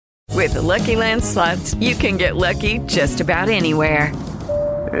With the Lucky Land Slots, you can get lucky just about anywhere.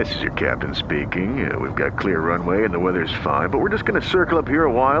 This is your captain speaking. We've got clear runway and the weather's fine, but we're just going to circle up here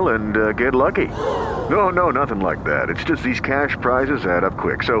a while and get lucky. No, nothing like that. It's just these cash prizes add up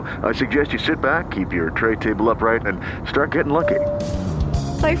quick. So I suggest you sit back, keep your tray table upright, and start getting lucky.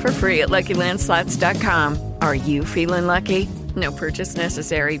 Play for free at LuckyLandSlots.com. Are you feeling lucky? No purchase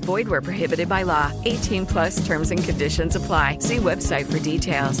necessary. Void where prohibited by law. 18 plus terms and conditions apply. See website for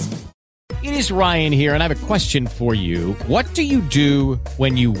details. It is Ryan here, and I have a question for you. What do you do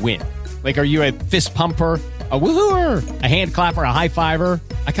when you win? Like, are you a fist pumper, a woohooer, a hand clapper, a high fiver?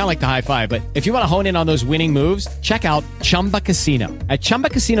 I kind of like the high five, but if you want to hone in on those winning moves, check out Chumba Casino. At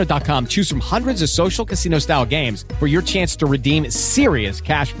ChumbaCasino.com, choose from hundreds of social casino-style games for your chance to redeem serious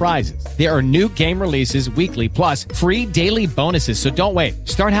cash prizes. There are new game releases weekly, plus free daily bonuses, so don't wait.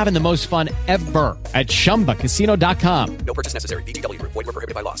 Start having the most fun ever at ChumbaCasino.com. No purchase necessary. VGW Group. Void where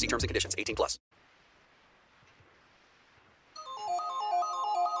prohibited by law. See terms and conditions. 18 plus.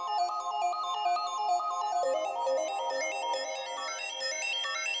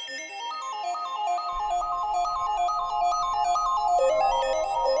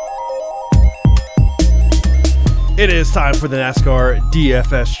 It is time for the NASCAR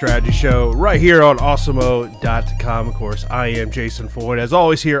DFS Strategy Show right here on Awesemo.com. Of course, I am Jason Floyd. As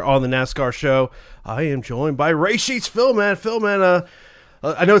always, here on the NASCAR Show, I am joined by Race Sheets Phil, man. Phil, man,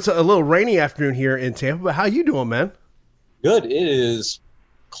 I know it's a little rainy afternoon here in Tampa, but how you doing, man? Good. It is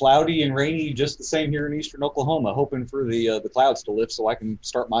cloudy and rainy, just the same here in eastern Oklahoma. Hoping for the clouds to lift so I can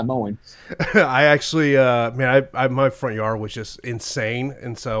start my mowing. I actually, my front yard was just insane,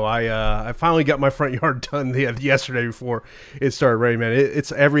 and so I finally got my front yard done yesterday before it started raining. Man,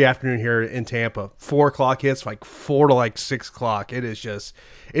 it's every afternoon here in Tampa. 4 o'clock hits, like 4 to like 6 o'clock. It is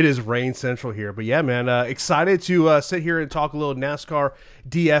rain central here. But yeah, man, excited to sit here and talk a little NASCAR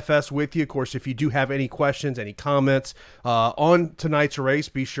DFS with you. Of course, if you do have any questions, any comments on tonight's race,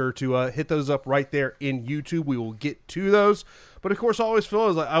 be sure to hit those up right there in YouTube. We will get to those. But of course, always,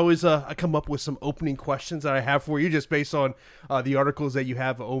 Phil, is I come up with some opening questions that I have for you, just based on the articles that you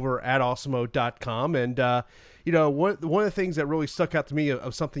have over at Awesemo.com. And one of the things that really stuck out to me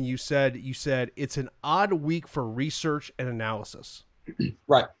of something you said it's an odd week for research and analysis.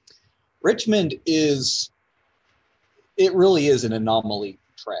 Right. Richmond really is an anomaly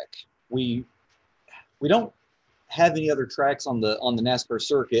track. We don't have any other tracks on the NASCAR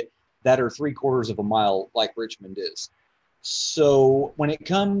circuit that are 3/4 of a mile like Richmond is. So when it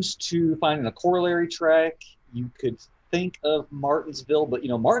comes to finding a corollary track, you could think of Martinsville, but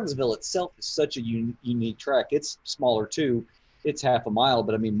Martinsville itself is such a unique track. It's smaller too. It's half a mile,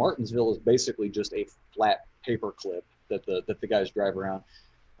 but I mean Martinsville is basically just a flat paper clip that the guys drive around.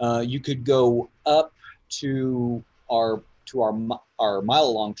 You could go up to our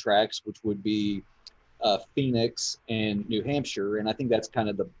mile-long tracks, which would be Phoenix and New Hampshire, and I think that's kind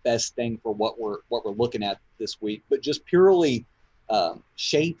of the best thing for what we're looking at this week. But just purely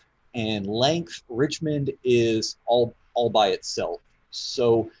shape and length, Richmond is all by itself.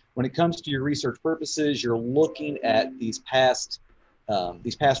 So when it comes to your research purposes, you're looking at these past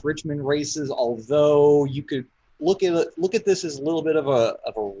Richmond races. Although you could look at this as a little bit of a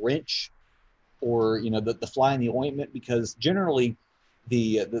wrench, or the fly in the ointment, because generally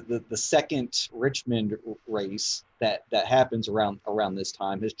the second Richmond race that happens around this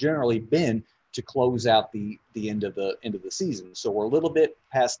time has generally been to close out the end of the season. So we're a little bit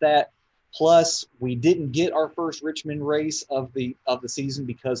past that. Plus, we didn't get our first Richmond race of the season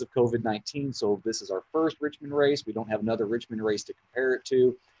because of COVID-19. So this is our first Richmond race. We don't have another Richmond race to compare it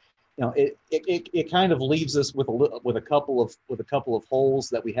to. It kind of leaves us with a couple of holes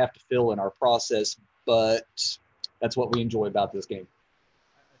that we have to fill in our process. But that's what we enjoy about this game.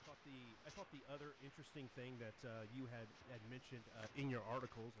 I thought the other interesting thing that you had mentioned in your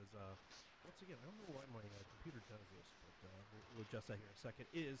articles is, once again, I don't know why my computer does this, but we'll adjust that here in a second,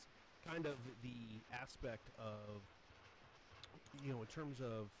 is kind of the aspect of, in terms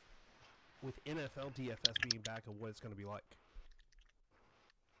of with NFL DFS being back and what it's going to be like.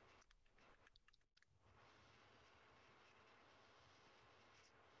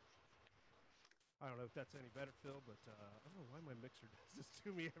 I don't know if that's any better, Phil, but I don't know why my mixer does this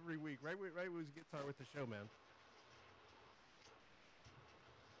to me every week. Right when we get started with the show, man.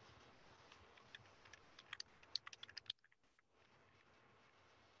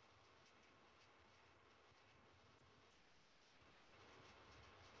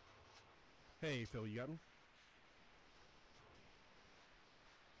 Hey, Phil, you got him?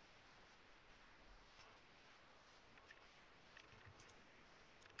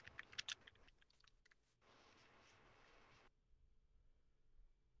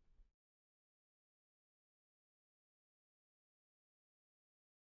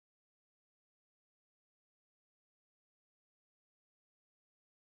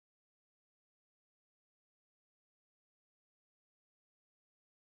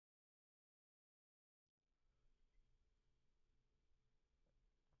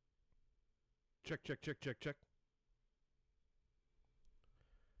 Check, check, check, check, check.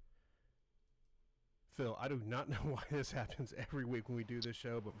 Phil, I do not know why this happens every week when we do this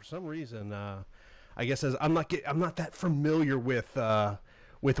show, but for some reason, I guess as I'm not that familiar with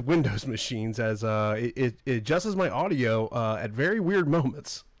Windows machines, as it adjusts my audio at very weird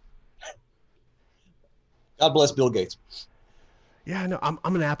moments. God bless Bill Gates. Yeah, no,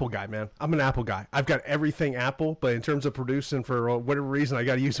 I'm an Apple guy, man. I'm an Apple guy. I've got everything Apple, but in terms of producing, for whatever reason, I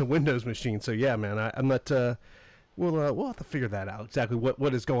got to use a Windows machine. So yeah, man, I'm not. We'll have to figure that out exactly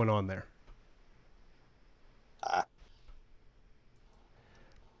what is going on there.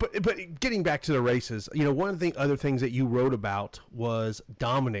 But getting back to the races, one of the other things that you wrote about was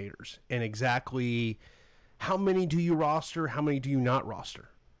dominators and exactly how many do you roster, how many do you not roster?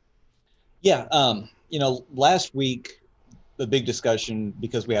 Yeah, last week the big discussion,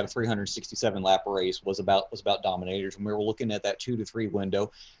 because we had a 367 lap race, was about dominators, and we were looking at that 2 to 3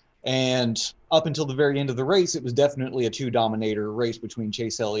 window. And up until the very end of the race, it was definitely a 2 dominator race between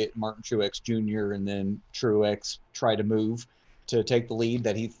Chase Elliott and Martin Truex Jr. And then Truex tried to move to take the lead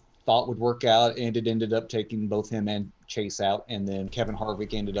that he thought would work out, and it ended up taking both him and Chase out. And then Kevin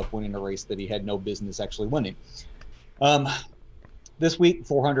Harvick ended up winning a race that he had no business actually winning. This week,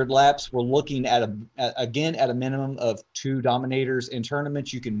 400 laps, we're looking at a minimum of 2 dominators. In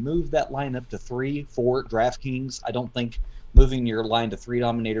tournaments, you can move that line up to 3 for DraftKings. I don't think moving your line to 3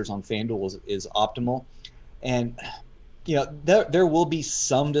 dominators on FanDuel is optimal. And there will be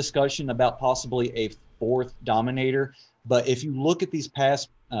some discussion about possibly a 4th dominator. But if you look at these past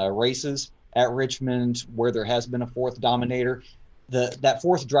races at Richmond where there has been a 4th dominator, that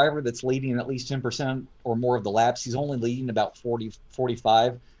 4th driver that's leading at least 10% or more of the laps, he's only leading about 40,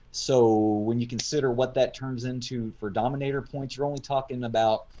 45. So when you consider what that turns into for dominator points, you're only talking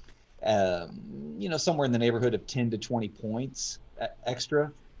about, somewhere in the neighborhood of 10 to 20 points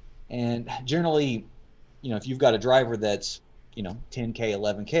extra. And generally, if you've got a driver that's, 10K,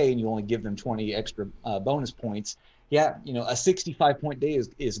 11K, and you only give them 20 extra bonus points, a 65-point day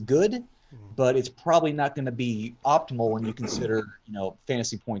is good, but it's probably not going to be optimal when you consider,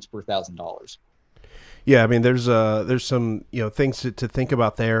 fantasy points per $1,000. Yeah, I mean, there's some things to think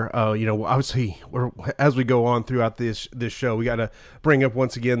about there. Obviously, as we go on throughout this show, we got to bring up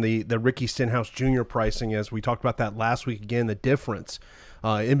once again the Ricky Stenhouse Jr. pricing, as we talked about that last week. Again, the difference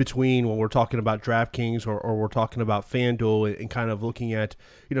in between when we're talking about DraftKings or we're talking about FanDuel, and kind of looking at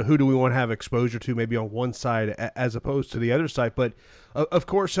who do we want to have exposure to, maybe on one side as opposed to the other side. But of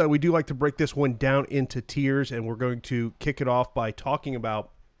course, we do like to break this one down into tiers, and we're going to kick it off by talking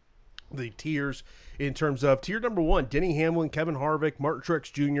about the tiers in terms of tier number 1, Denny Hamlin, Kevin Harvick, Martin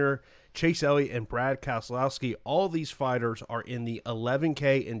Truex Jr., Chase Elliott, and Brad Keselowski. All these fighters are in the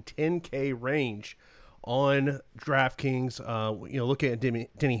 11K and 10K range on DraftKings. Looking at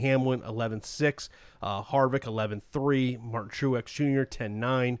Denny Hamlin, 11.6, Harvick, 11.3, Martin Truex Jr.,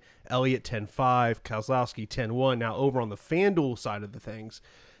 10.9, Elliott, 10.5, Keselowski, 10.1. Now, over on the FanDuel side of the things,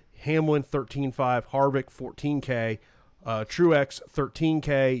 Hamlin, 13.5, Harvick, 14K, Truex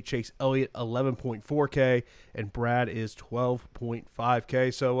 13K, Chase Elliott 11.4K, and Brad is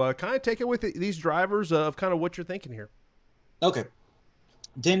 12.5K. So kind of take it with these drivers of kind of what you're thinking here. Okay,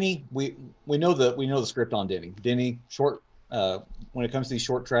 Denny, we know the script on Denny. Denny, short when it comes to these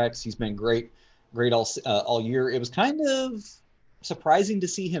short tracks, he's been great all year. It was kind of surprising to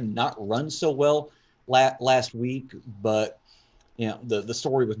see him not run so well last week, but the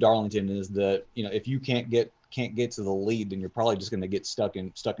story with Darlington is that if you can't get to the lead, then you're probably just going to get stuck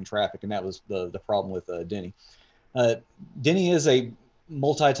in traffic, and that was the problem with Denny. Denny is a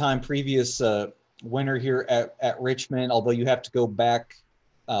multi-time previous winner here at Richmond, although you have to go back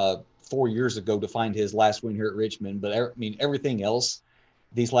 4 years ago to find his last win here at Richmond. But I mean, everything else,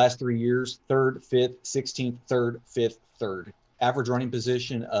 these last 3 years, 3rd, 5th, 16th, 3rd, 5th, 3rd. Average running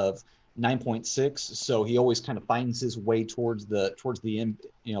position of 9.6. So he always kind of finds his way towards the end,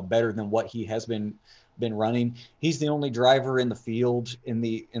 better than what he has been running. He's the only driver in the field in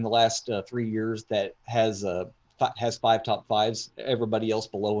the last 3 years that has 5 top 5s. Everybody else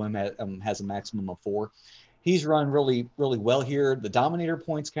below him has a maximum of 4. He's run really, really well here. The dominator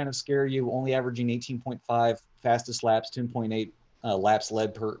points kind of scare you, only averaging 18.5 fastest laps, 10.8 laps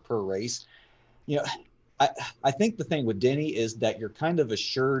led per race. I think the thing with Denny is that you're kind of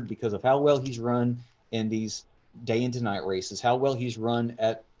assured because of how well he's run in these day into night races, how well he's run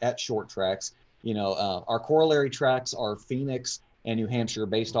at short tracks. Our corollary tracks are Phoenix and New Hampshire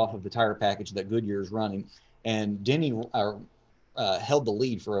based off of the tire package that Goodyear is running. And Denny held the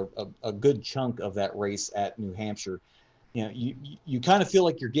lead for a good chunk of that race at New Hampshire. you kind of feel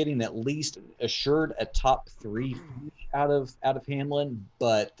like you're getting at least assured a top 3 out of Hamlin,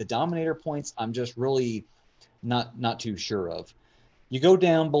 but the Dominator points I'm just really not too sure of. You go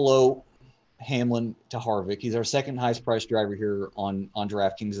down below Hamlin to Harvick. He's our second highest priced driver here on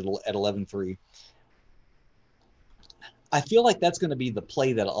DraftKings at 11.3. I feel like that's going to be the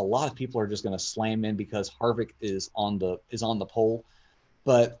play that a lot of people are just going to slam in because Harvick is on the pole.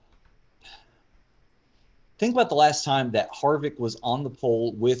 But think about the last time that Harvick was on the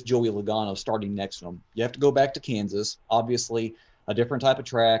pole with Joey Logano starting next to him. You have to go back to Kansas, obviously a different type of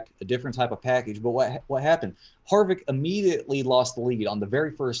track, a different type of package. But what happened? Harvick immediately lost the lead on the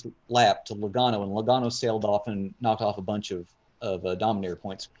very first lap to Logano, and Logano sailed off and knocked off a bunch of Dominator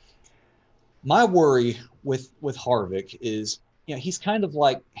points. My worry with Harvick is, he's kind of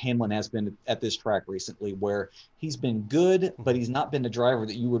like Hamlin has been at this track recently, where he's been good, but he's not been a driver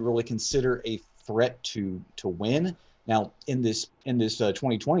that you would really consider a threat to win. Now, in this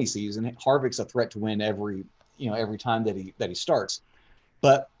 2020 season, Harvick's a threat to win every time that he starts.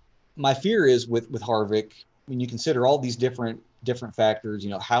 But my fear is with Harvick, when you consider all these different factors,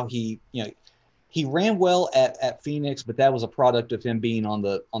 how he ran well at Phoenix, but that was a product of him being on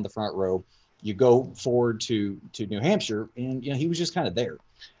the front row. You go forward to New Hampshire, and he was just kind of there.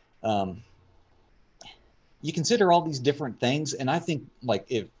 You consider all these different things, and I think like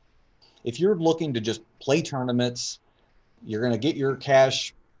if you're looking to just play tournaments, you're going to get your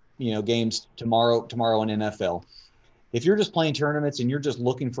cash, games tomorrow in NFL. If you're just playing tournaments and you're just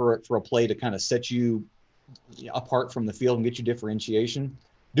looking for a play to kind of set you apart from the field and get you differentiation,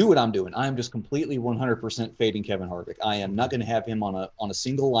 do what I'm doing. I am just completely 100% fading Kevin Harvick. I am not going to have him on a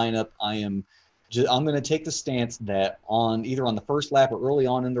single lineup. I'm going to take the stance that either on the first lap or early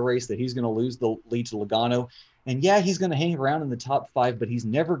on in the race that he's going to lose the lead to Logano. And yeah, he's going to hang around in the top 5, but he's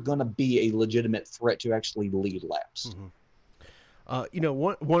never going to be a legitimate threat to actually lead laps. Mm-hmm.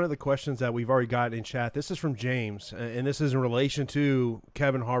 One of the questions that we've already got in chat, this is from James, and this is in relation to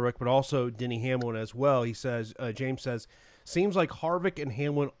Kevin Harvick, but also Denny Hamlin as well. He says, James says, seems like Harvick and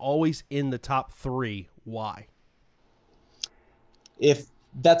Hamlin always in the top 3. Why? If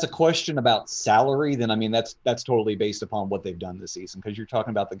that's a question about salary, then that's totally based upon what they've done this season, because you're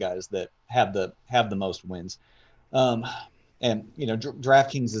talking about the guys that have the most wins. And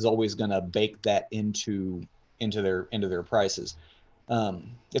DraftKings is always going to bake that into their prices.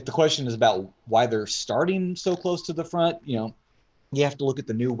 If the question is about why they're starting so close to the front, you have to look at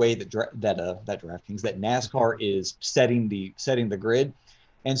the new way that DraftKings, that NASCAR is setting the grid,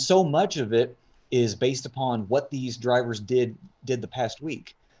 and so much of it is based upon what these drivers did the past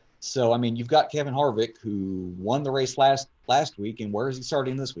week. So you've got Kevin Harvick, who won the race last week, and where is he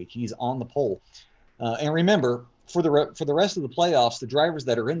starting this week? He's on the pole. And remember, for the rest of the playoffs, the drivers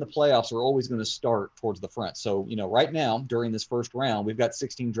that are in the playoffs are always going to start towards the front. So, right now during this first round, we've got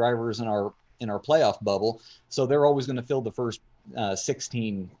 16 drivers in our playoff bubble. So they're always going to fill the first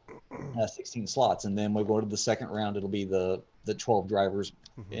 16 slots. And then we go to the second round, it'll be the 12 drivers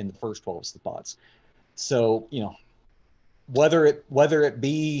in the first 12 spots. So, whether it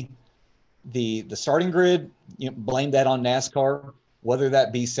be the starting grid, blame that on NASCAR. Whether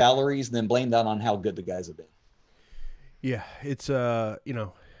that be salaries, then blame that on how good the guys have been. Yeah, it's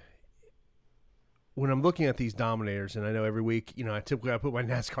when I'm looking at these Dominators, and I know every week, I typically put my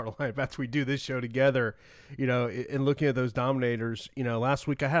NASCAR lineup after we do this show together, and looking at those Dominators, last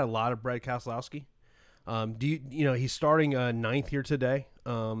week I had a lot of Brad Keselowski. He's starting 9th here today.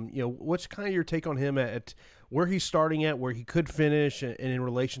 What's kind of your take on him at where he's starting at, where he could finish, and in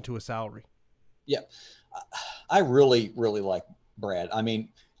relation to a salary? Yeah, I really, really like Brad. I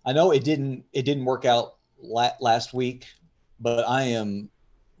know it didn't work out last week, but I'm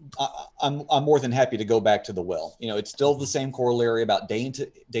more than happy to go back to the well. It's still the same corollary about day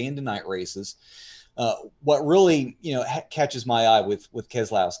into night races. What really catches my eye with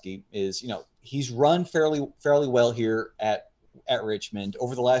Keselowski is he's run fairly well here at Richmond.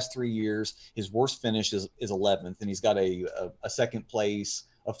 Over the last 3 years, his worst finish is 11th, and he's got a second place,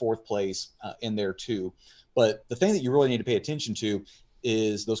 a fourth place in there too. But the thing that you really need to pay attention to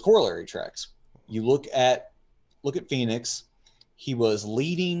is those corollary tracks. You look at Phoenix. He was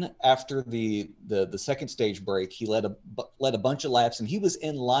leading after the second stage break. He led a bunch of laps, and he was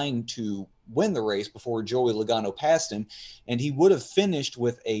in line to win the race before Joey Logano passed him, and he would have finished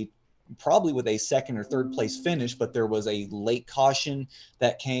probably with a second or third place finish, but there was a late caution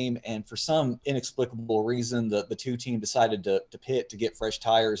that came, and for some inexplicable reason, the two team decided to pit to get fresh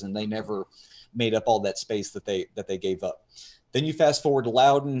tires, and they never made up all that space that they gave up. Then you fast forward to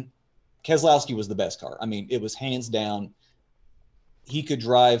Loudon. Keselowski was the best car. It was hands down he could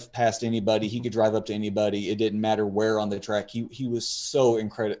drive past anybody. He could drive up to anybody. It didn't matter where on the track. He was so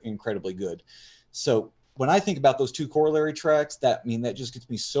incredibly good. So when I think about those two corollary tracks, that just gets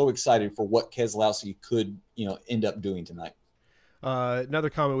me so excited for what Keselowski could, end up doing tonight. Another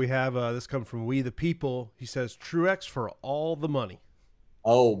comment we have, this comes from We the People. He says, Truex for all the money.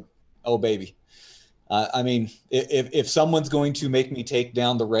 Oh, baby. If someone's going to make me take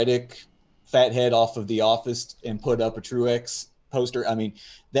down the Reddick fathead off of The Office and put up a Truex poster,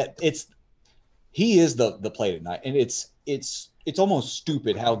 he is the play tonight. And it's almost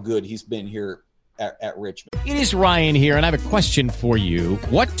stupid how good he's been here at Richmond. It is Ryan here, and I have a question for you.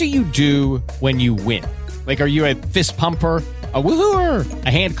 What do you do when you win? Like, are you a fist pumper, a woohooer,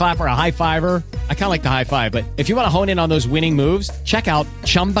 a hand clapper, a high fiver? I kind of like the high five, but if you want to hone in on those winning moves, check out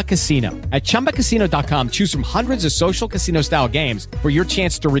Chumba Casino. At ChumbaCasino.com, choose from hundreds of social casino style games for your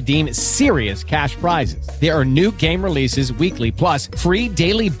chance to redeem serious cash prizes. There are new game releases weekly, plus free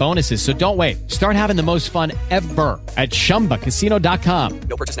daily bonuses. So don't wait. Start having the most fun ever at ChumbaCasino.com.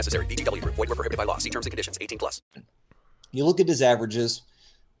 No purchase necessary. VGW Group. Void where prohibited by law. See terms and conditions. 18+. You look at his averages.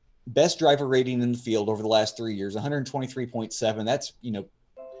 Best driver rating in the field over the last 3 years, 123.7. That's,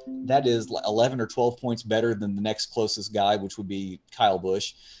 that is 11 or 12 points better than the next closest guy, which would be Kyle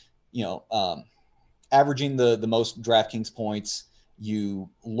Busch. Averaging the most DraftKings points. You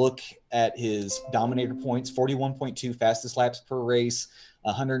look at his dominator points, 41.2 fastest laps per race,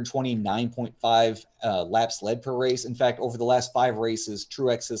 129.5 laps led per race. In fact, over the last 5 races,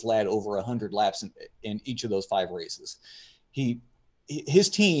 Truex has led over 100 laps in each of those 5 races. His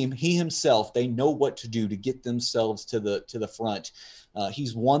team, he himself, they know what to do to get themselves to the front.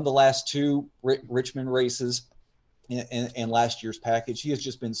 He's won the last 2 Richmond races in last year's package. He has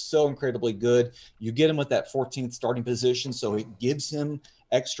just been so incredibly good. You get him with that 14th starting position, so it gives him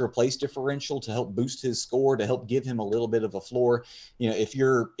extra place differential to help boost his score, to help give him a little bit of a floor. If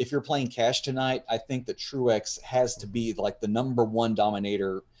you're playing cash tonight, I think that Truex has to be like the number 1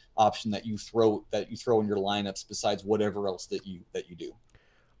 dominator option that you throw in your lineups besides whatever else that you do.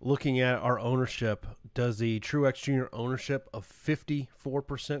 Looking at our ownership, does the Truex Jr. ownership of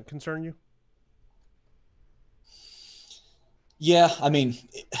 54% concern you? Yeah,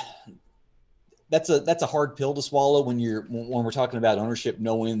 that's a hard pill to swallow when we're talking about ownership,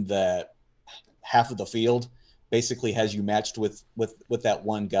 knowing that half of the field basically has you matched with that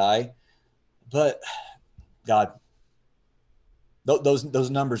one guy. But God,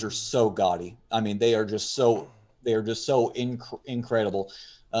 those numbers are so gaudy. They are just so incredible.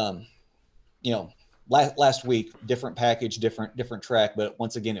 Last week, different package, different track, but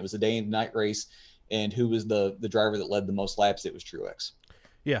once again, it was a day and night race. And who was the driver that led the most laps? It was Truex.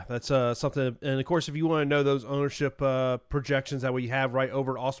 Yeah, that's something. And of course, if you want to know those ownership projections that we have right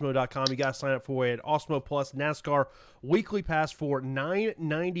over at Awesemo.com, you got to sign up for it. Awesemo Plus NASCAR weekly pass for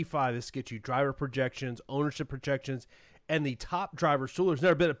 $9.95. This gets you driver projections, ownership projections, and the top drivers tool. There's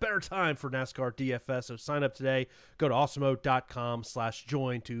never been a better time for NASCAR DFS. So sign up today. Go to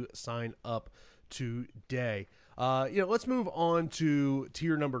Awesemo.com/join to sign up today. Let's move on to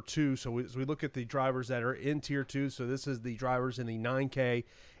tier number 2. So we look at the drivers that are in tier 2. So this is the drivers in the 9K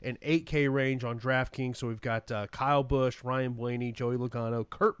and 8K range on DraftKings. So we've got Kyle Busch, Ryan Blaney, Joey Logano,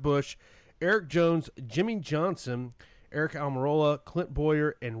 Kurt Busch, Eric Jones, Jimmy Johnson, Eric Almirola, Clint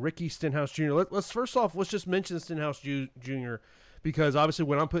Boyer, and Ricky Stenhouse Jr. Let's first off, let's just mention Stenhouse Jr. because obviously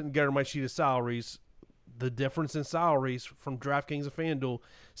when I'm putting together my sheet of salaries, the difference in salaries from DraftKings and FanDuel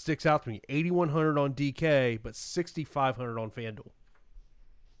sticks out to me. $8,100 on DK, but $6,500 on FanDuel.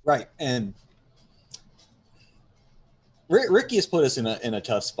 Right, and Ricky has put us in a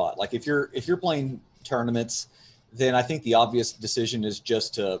tough spot. Like if you're playing tournaments, then I think the obvious decision is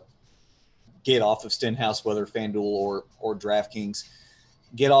just to get off of Stenhouse, whether FanDuel or DraftKings.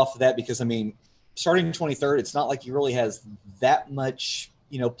 Get off of that because starting 23rd, it's not like he really has that much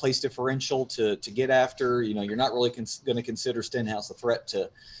place differential to get after. You're not really going to consider Stenhouse a threat to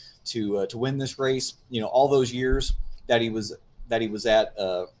win this race. All those years that he was at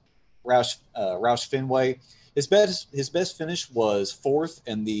Roush Fenway, his best finish was 4th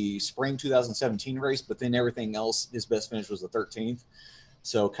in the spring 2017 race, but then everything else, his best finish was the 13th.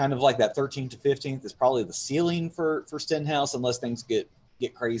 So kind of like that 13th to 15th is probably the ceiling for Stenhouse unless things get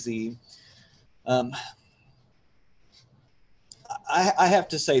crazy. I have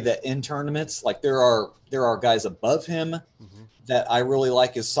to say that in tournaments, like there are guys above him that I really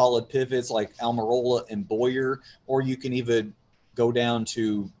like as solid pivots, like Almirola and Boyer, or you can even go down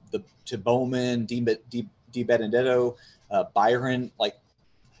to Bowman, Di Benedetto, Byron. Like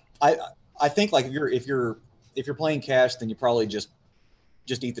I think like if you're playing cash, then you probably just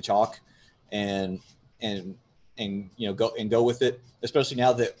eat the chalk and go with it, especially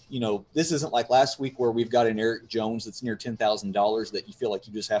now that, this isn't like last week where we've got an Eric Jones that's near $10,000 that you feel like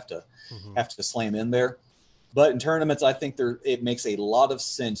you just have to slam in there. But in tournaments, I think it makes a lot of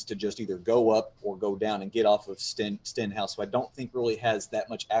sense to just either go up or go down and get off of Stenhouse, who I don't think really has that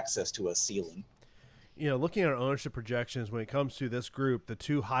much access to a ceiling. Looking at our ownership projections, when it comes to this group, the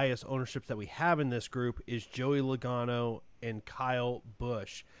two highest ownerships that we have in this group is Joey Logano and Kyle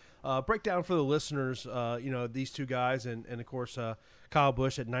Busch. Break down for the listeners, these two guys, and of course, Kyle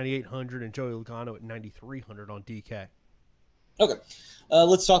Busch at 9,800 and Joey Logano at 9,300 on DK. Okay,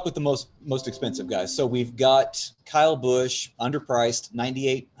 let's talk with the most expensive guys. So we've got Kyle Busch, underpriced,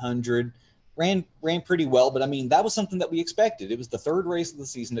 9,800, ran pretty well, but I mean that was something that we expected. It was the third race of the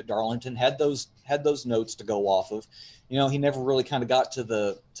season at Darlington, had those notes to go off of. He never really kind of got to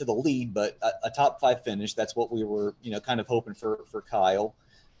the lead, but a top 5 finish. That's what we were kind of hoping for Kyle,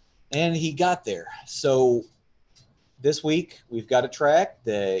 and he got there. So this week we've got a track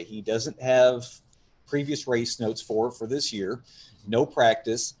that he doesn't have previous race notes for this year, no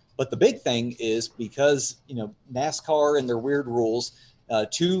practice. But the big thing is because NASCAR and their weird rules,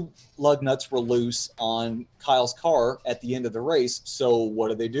 2 lug nuts were loose on Kyle's car at the end of the race. So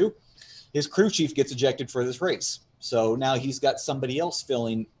what do? His crew chief gets ejected for this race. So now he's got somebody else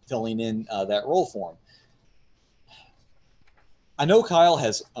filling in that role for him. I know Kyle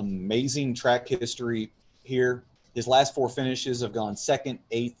has amazing track history here. His last 4 finishes have gone second,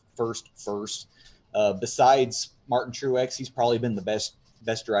 8th, first. Besides Martin Truex, he's probably been the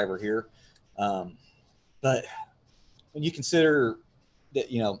best driver here. But when you consider that,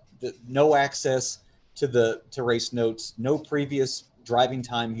 the no access to race notes, no previous driving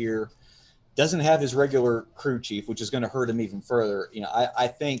time here, doesn't have his regular crew chief, which is going to hurt him even further. I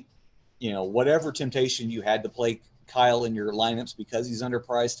think, whatever temptation you had to play Kyle in your lineups because he's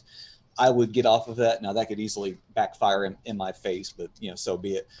underpriced, I would get off of that. Now that could easily backfire in my face, but so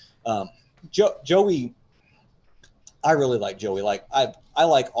be it. Joey, I really like Joey. Like I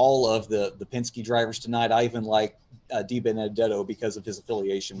like all of the Penske drivers tonight. I even like Di Benedetto because of his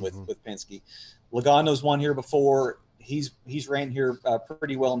affiliation with Penske. Logano's won here before. He's ran here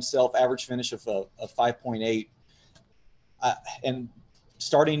pretty well himself. Average finish of 5.8. And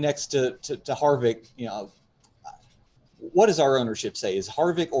starting next to Harvick, what does our ownership say? Is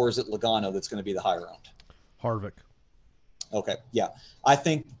Harvick or is it Logano that's going to be the higher owned? Harvick. Okay, yeah. I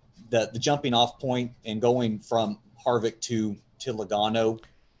think that the jumping off point and going from Harvick to Logano,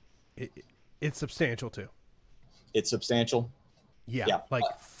 it's substantial too. It's substantial. Yeah. Like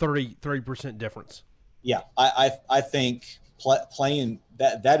 30% difference. Yeah, I think playing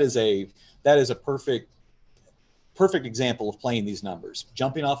that is a perfect example of playing these numbers.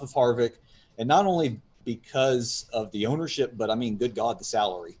 Jumping off of Harvick, and not only because of the ownership, but I mean, good God, the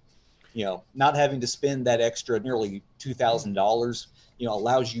salary. Not having to spend that extra nearly $2,000,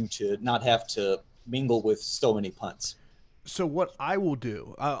 allows you to not have to mingle with so many punts. So what I will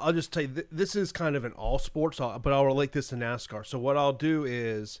do, I'll just tell you, this is kind of in all sports, but I'll relate this to NASCAR. So what I'll do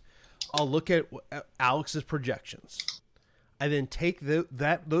is I'll look at Alex's projections. I then take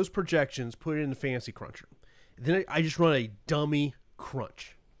those projections, put it in the Fantasy Cruncher. Then I just run a dummy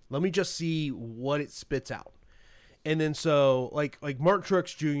crunch. Let me just see what it spits out. And then so like Martin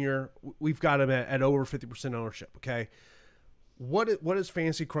Truex Jr., we've got him at over 50% ownership, okay? What does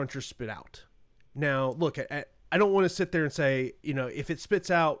Fantasy Cruncher spit out? Now, look, I don't want to sit there and say, if it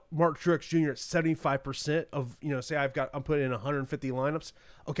spits out Martin Truex Jr. at 75% of, say I'm putting in 150 lineups,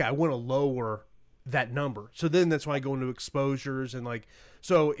 okay, I want to lower that number. So then that's why I go into exposures and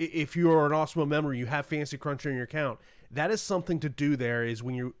so if you're an Awesemo member, you have Fantasy Cruncher in your account, that is something to do there is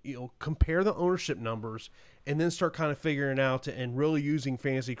when you compare the ownership numbers and then start kind of figuring out and really using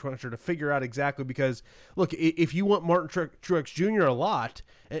Fantasy Cruncher to figure out exactly, because look, if you want Martin Truex Jr. a lot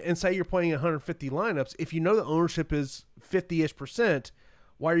and say you're playing 150 lineups, if you know the ownership is 50-ish%,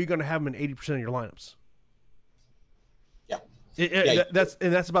 why are you going to have him in 80% of your lineups? Yeah.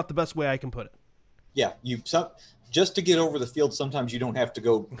 That's about the best way I can put it. Yeah, just to get over the field, sometimes you don't have to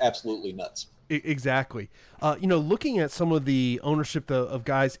go absolutely nuts. Exactly. Looking at some of the ownership of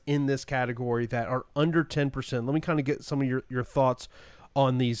guys in this category that are under 10%, let me kind of get some of your thoughts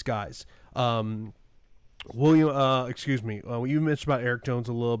on these guys. You mentioned about Eric Jones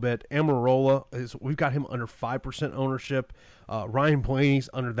a little bit. Amarola, we've got him under 5% ownership. Ryan Blaney's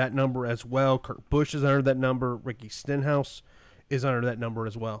under that number as well. Kurt Busch is under that number. Ricky Stenhouse is under that number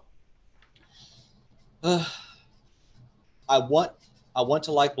as well. I want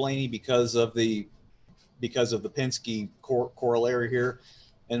to like Blaney because of the Penske corollary here.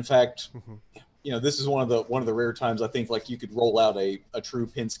 In fact, this is one of the rare times I think like you could roll out a true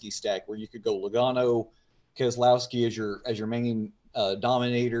Penske stack where you could go Logano, Keselowski as your main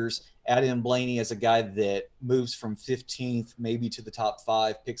dominators. Add in Blaney as a guy that moves from 15th maybe to the top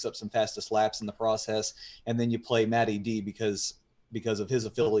 5, picks up some fastest laps in the process, and then you play Matty D because of his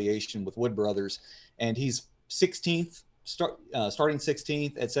affiliation with Wood Brothers, and he's 16th, starting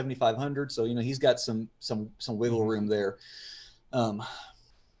 16th at 7,500. So he's got some wiggle room there.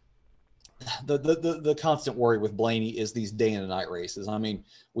 The constant worry with Blaney is these day and night races. I mean,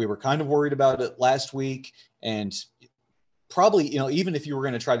 we were kind of worried about it last week, and probably, even if you were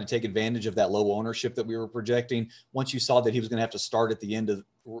going to try to take advantage of that low ownership that we were projecting, once you saw that he was going to have to start at the end of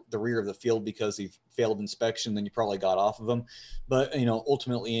the rear of the field because he failed inspection, then you probably got off of him. But,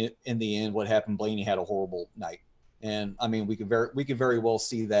 ultimately in the end, what happened, Blaney had a horrible night. And I mean, we could very well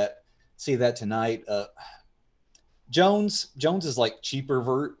see that tonight. Jones is like cheaper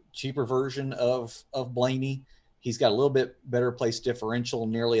version of Blaney. He's got a little bit better place differential,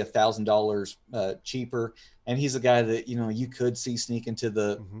 nearly $1,000 cheaper, and he's a guy that you could see sneak into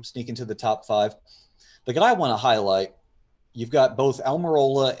the top 5. The guy I want to highlight, you've got both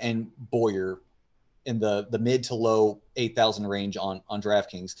Almirola and Boyer in the mid to low 8,000 range on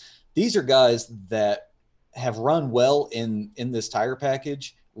DraftKings. These are guys that have run well in this tire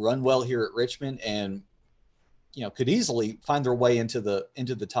package, run well here at Richmond, and could easily find their way into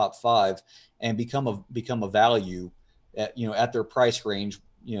the top 5 and become a value at their price range,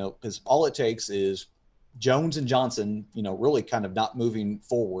 because all it takes is Jones and Johnson, really kind of not moving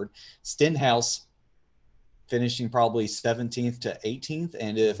forward, Stenhouse finishing probably 17th to 18th.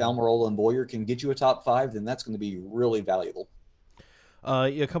 And if Almirola and Boyer can get you a top 5, then that's going to be really valuable.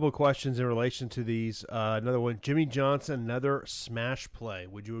 A couple of questions in relation to these. Another one, Jimmy Johnson, another smash play.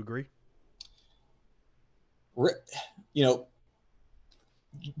 Would you agree?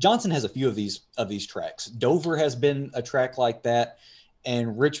 Johnson has a few of these tracks. Dover has been a track like that,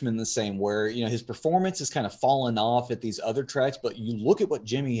 and Richmond the same, where his performance has kind of fallen off at these other tracks. But you look at what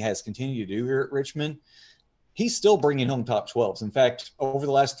Jimmy has continued to do here at Richmond, he's still bringing home top 12s. In fact, over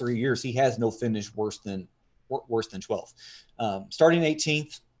the last 3 years, he has no finish worse than 12th. Starting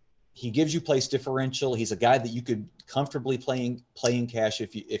 18th, he gives you place differential. He's a guy that you could comfortably play in cash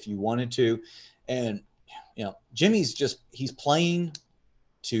if you wanted to, and Jimmy's he's playing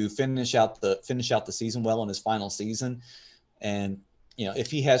to finish out the season well in his final season. And,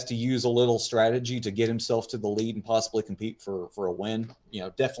 if he has to use a little strategy to get himself to the lead and possibly compete for a win,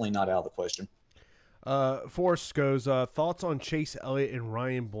 definitely not out of the question. Forrest goes, thoughts on Chase Elliott and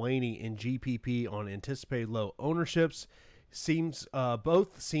Ryan Blaney in GPP on anticipated low ownerships.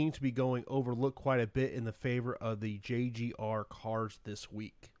 Both seem to be going overlooked quite a bit in the favor of the JGR cars this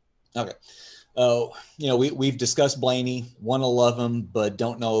week. Okay. We've discussed Blaney, want to love him, but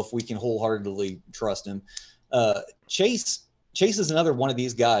don't know if we can wholeheartedly trust him. Chase is another one of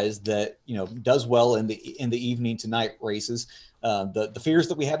these guys that, does well in the evening to night races. The fears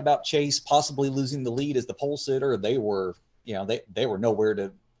that we had about Chase possibly losing the lead as the pole sitter, they were nowhere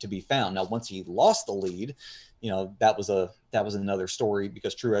to be found. Now, once he lost the lead, that was another story,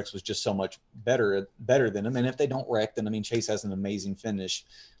 because Truex was just so much better than him. And if they don't wreck, then Chase has an amazing finish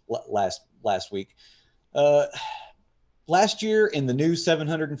last week. Last year in the new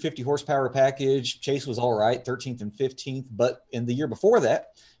 750 horsepower package, Chase was all right, 13th and 15th. But in the year before that,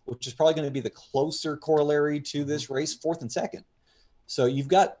 which is probably going to be the closer corollary to this race, 4th and 2nd. So you've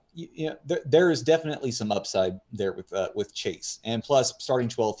got, there is definitely some upside there with Chase. And plus, starting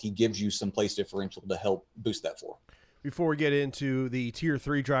 12th, he gives you some place differential to help boost that floor. Before we get into the Tier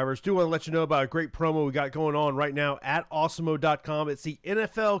 3 drivers, do want to let you know about a great promo we got going on right now at awesemo.com. It's the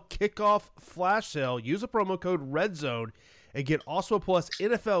NFL Kickoff Flash Sale. Use the promo code REDZONE and get Awesemo Plus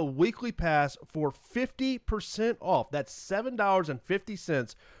NFL Weekly Pass for 50% off. That's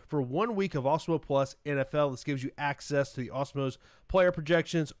 $7.50 for 1 week of Awesemo Plus NFL. This gives you access to the Awesemo's player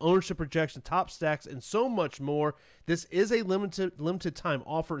projections, ownership projections, top stacks, and so much more. This is a limited time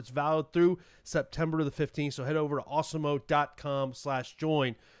offer. It's valid through September the 15th. So head over to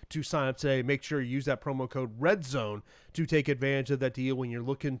awesemo.com/join to sign up today. Make sure you use that promo code REDZONE to take advantage of that deal when you're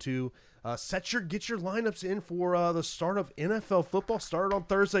looking to get your lineups in for the start of NFL football. Started on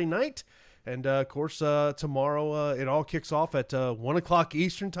Thursday night. And, of course, tomorrow it all kicks off at 1 o'clock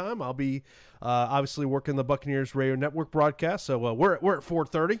Eastern time. I'll be obviously working the Buccaneers Radio Network broadcast. So we're at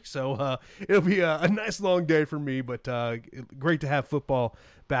 4:30. So it'll be a nice long day for me, but great to have football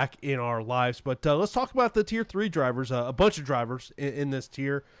back in our lives. But let's talk about the Tier 3 drivers, a bunch of drivers in this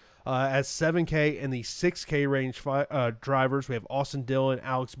tier. As 7K and the 6K range drivers, we have Austin Dillon,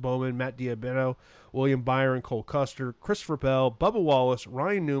 Alex Bowman, Matt Diabeno, William Byron, Cole Custer, Christopher Bell, Bubba Wallace,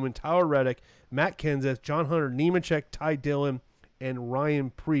 Ryan Newman, Tyler Reddick, Matt Kenseth, John Hunter, Nemechek, Ty Dillon, and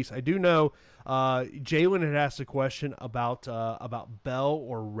Ryan Priest. I do know Jalen had asked a question about Bell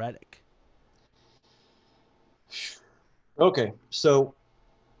or Reddick. Okay, so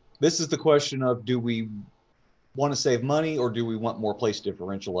this is the question of, do we want to save money or do we want more place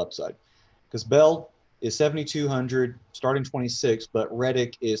differential upside? Because Bell is 7,200, starting 26, but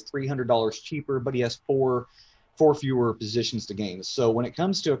Reddick is $300 cheaper, but he has four fewer positions to gain. So when it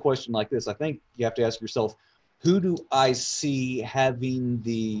comes to a question like this, I think you have to ask yourself, who do I see having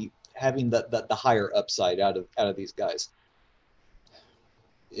the higher upside out of these guys?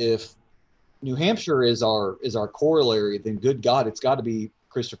 If New Hampshire is our corollary, then good God, it's got to be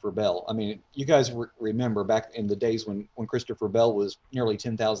Christopher Bell. I mean, you guys remember back in the days when Christopher Bell was nearly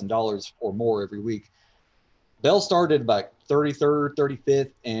 $10,000 or more every week. Bell started by 33rd,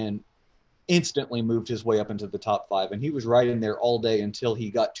 35th, and instantly moved his way up into the top 5. And he was right in there all day until he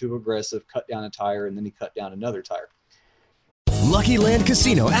got too aggressive, cut down a tire, and then he cut down another tire. Lucky Land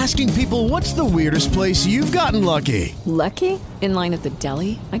Casino, asking people, what's the weirdest place you've gotten lucky? Lucky? In line at the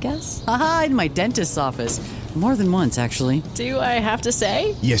deli, I guess? Aha, in my dentist's office. More than once, actually. Do I have to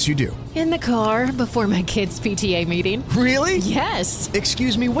say? Yes, you do. In the car before my kids' PTA meeting. Really? Yes.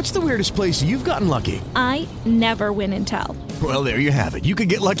 Excuse me, what's the weirdest place you've gotten lucky? I never win and tell. Well, there you have it. You can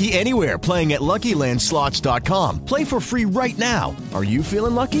get lucky anywhere, playing at LuckyLandSlots.com. Play for free right now. Are you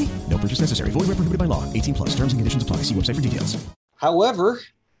feeling lucky? No purchase necessary. Void where prohibited by law. 18 plus. Terms and conditions apply. See website for details. However,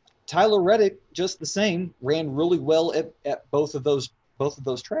 Tyler Reddick, just the same, ran really well at both of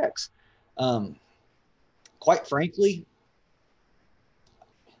those tracks. Quite frankly,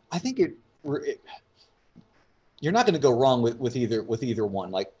 I think you're not going to go wrong with either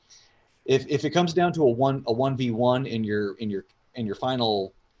one. Like if it comes down to a 1v1 in your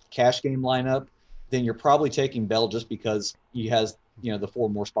final cash game lineup, then you're probably taking Bell just because he has the 4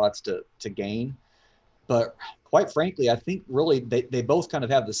 more spots to gain. But quite frankly, I think really they both kind of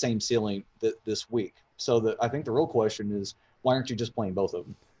have the same ceiling this week. So I think the real question is, why aren't you just playing both of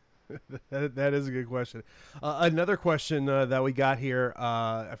them? That is a good question. Another question that we got here,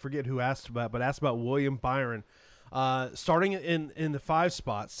 I forget who asked about, but asked about William Byron. Starting in the 5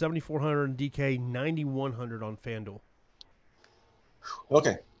 spot, 7,400 in DK, 9,100 on FanDuel.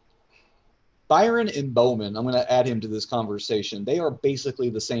 Okay. Byron and Bowman, I'm going to add him to this conversation. They are basically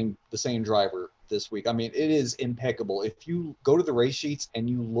the same driver this week. I mean, it is impeccable. If you go to the race sheets and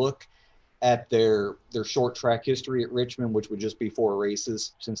you look at their short track history at Richmond, which would just be 4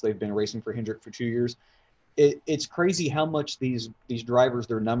 races since they've been racing for Hendrick for 2 years, it's crazy how much these drivers,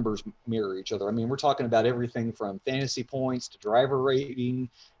 their numbers mirror each other. I mean, we're talking about everything from fantasy points to driver rating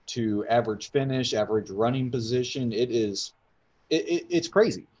to average finish, average running position. It's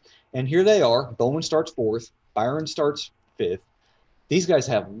crazy. And here they are. Bowman starts 4th. Byron starts 5th. These guys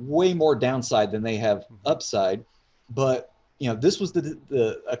have way more downside than they have upside. But, this was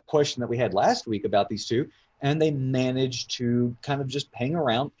a question that we had last week about these two, and they managed to kind of just hang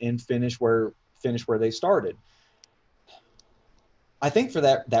around and finish where they started. I think for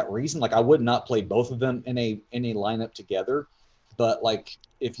that reason, like, I would not play both of them in a lineup together. But, like,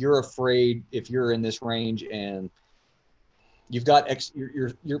 if you're afraid, if you're in this range and you've got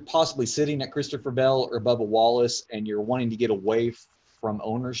you're possibly sitting at Christopher Bell or Bubba Wallace, and you're wanting to get away from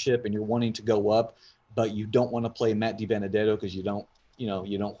ownership and you're wanting to go up, but you don't want to play Matt DiBenedetto because you don't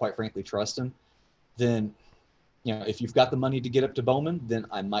quite frankly trust him, then, if you've got the money to get up to Bowman, then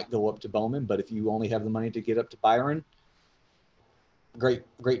I might go up to Bowman. But if you only have the money to get up to Byron, great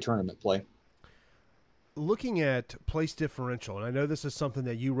tournament play. Looking at place differential, and I know this is something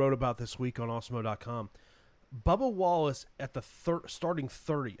that you wrote about this week on Awesemo.com, Bubba Wallace at the starting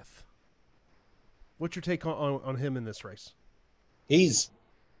 30th. What's your take on him in this race? He's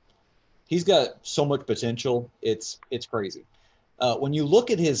got so much potential. It's crazy. When you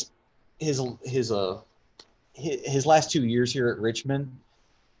look at his last 2 years here at Richmond,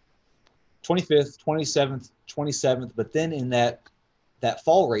 25th, 27th, but then in that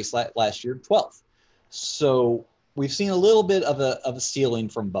fall race last year, 12th. So we've seen a little bit of a ceiling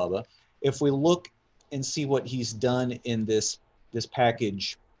from Bubba. If we look and see what he's done in this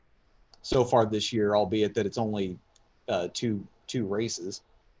package so far this year, albeit that it's only two races.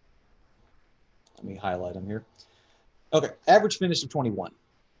 Let me highlight them here. Okay, average finish of 21.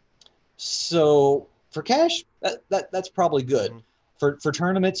 So for cash, that's probably good. Mm-hmm. For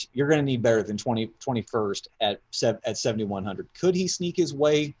tournaments, you're going to need better than 21st at 7,100. Could he sneak his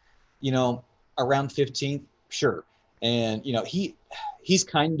way, around 15th? Sure. And he's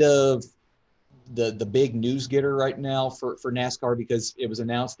kind of the big news getter right now for NASCAR, because it was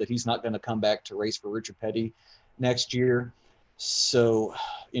announced that he's not going to come back to race for Richard Petty next year. So,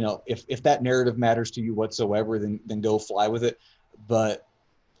 if that narrative matters to you whatsoever, then go fly with it. But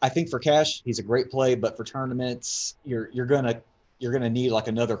I think for cash, he's a great play. But for tournaments, you're gonna need like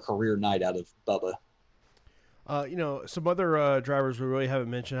another career night out of Bubba. Some other drivers we really haven't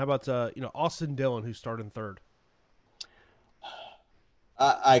mentioned. How about Austin Dillon, who's starting third?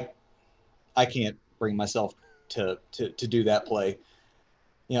 I can't bring myself to do that play.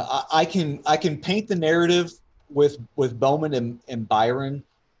 I can paint the narrative with Bowman and Byron,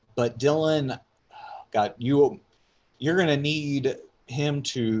 but Dillon, God, you're going to need him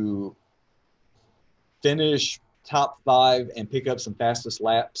to finish top 5 and pick up some fastest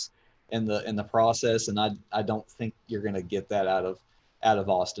laps in the process, and I don't think you're going to get that out of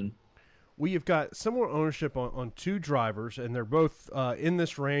Austin. We have got similar ownership on 2 drivers, and they're both in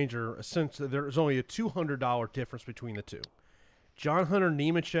this range, or essentially there's only a $200 difference between the two. John Hunter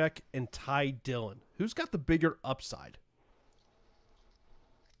Nemechek and Ty Dillon. Who's got the bigger upside?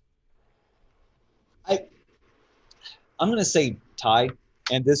 I'm going to say Ty,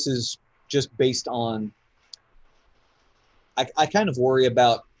 and this is just based on I kind of worry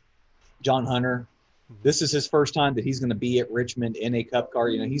about John Hunter. This is his first time that he's going to be at Richmond in a Cup car.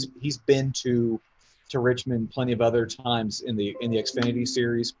 He's been to Richmond plenty of other times in the Xfinity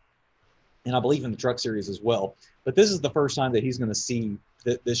Series, and I believe in the Truck Series as well. But this is the first time that he's going to see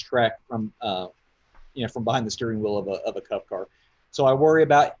this track from behind the steering wheel of a Cup car. So I worry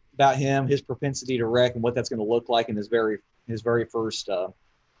about him, his propensity to wreck, and what that's going to look like in his very first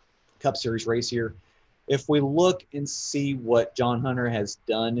Cup Series race here. If we look and see what John Hunter has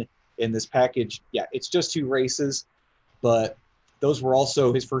done in this package, yeah, it's just 2 races, but those were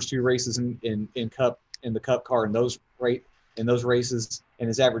also his first 2 races in the Cup car in those races, and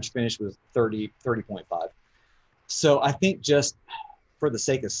his average finish was 30.5. So I think just for the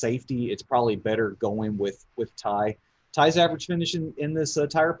sake of safety, it's probably better going with Ty. Ty's average finish in this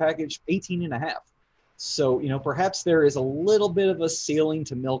tire package, 18.5. So perhaps there is a little bit of a ceiling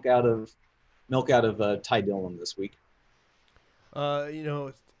to milk out of Ty Dillon this week.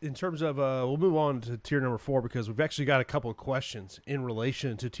 In terms of, we'll move on to tier number 4 because we've actually got a couple of questions in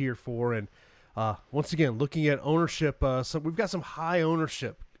relation to tier 4. And once again, looking at ownership, we've got some high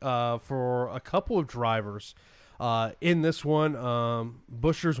ownership for a couple of drivers in this one.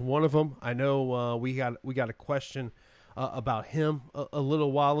 Buescher's one of them. I know we got a question about him a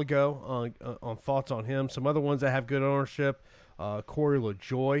little while ago on thoughts on him. Some other ones that have good ownership. Corey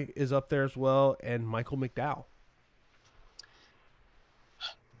LaJoie is up there as well, and Michael McDowell.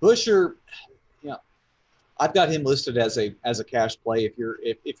 Buescher, I've got him listed as a cash play if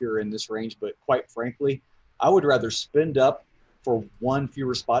you're in this range, but quite frankly, I would rather spend up for one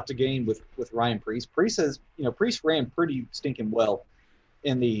fewer spot to gain with Ryan Preece. Preece ran pretty stinking well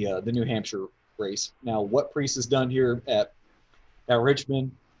in the New Hampshire race. Now, what Preece has done here at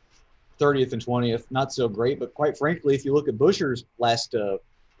Richmond, 30th and 20th, not so great. But quite frankly, if you look at Buescher's last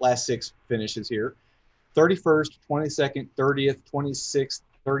 6 finishes here, 31st, 22nd, 30th, 26th,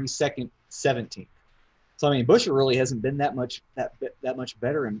 32nd, 17th. So I mean, Buescher really hasn't been that much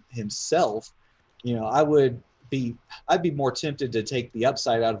better himself. I'd be more tempted to take the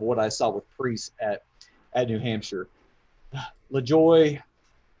upside out of what I saw with Preece at New Hampshire. LaJoie,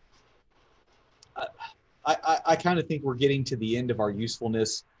 I kind of think we're getting to the end of our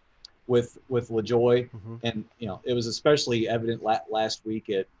usefulness with LaJoie, and it was especially evident last week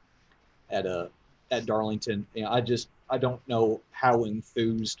at Darlington. I don't know how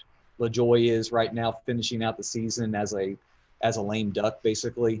enthused LaJoie is right now, finishing out the season as a lame duck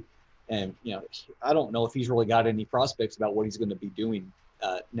basically, and I don't know if he's really got any prospects about what he's going to be doing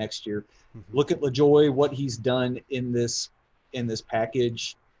next year. Look at LaJoie, what he's done in this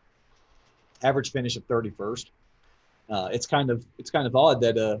package. Average finish of 31st. It's kind of odd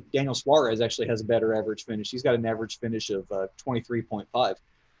that Daniel Suarez actually has a better average finish. He's got an average finish of 23.5.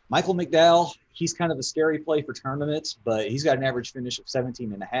 Michael McDowell, he's kind of a scary play for tournaments, but he's got an average finish of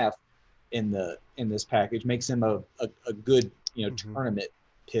 17.5 in this package. Makes him a good tournament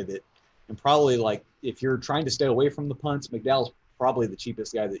pivot. And probably, like, if you're trying to stay away from the punts, McDowell's probably the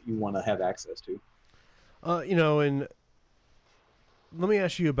cheapest guy that you want to have access to. And let me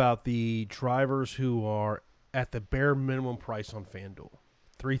ask you about the drivers who are at the bare minimum price on FanDuel,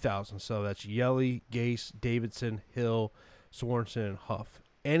 $3,000. So that's Yelly, Gase, Davidson, Hill, Sorensen, and Huff.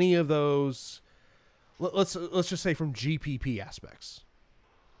 Any of those, let's just say from GPP aspects,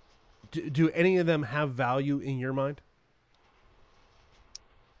 do any of them have value in your mind?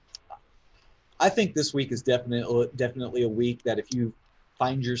 I think this week is definitely a week that if you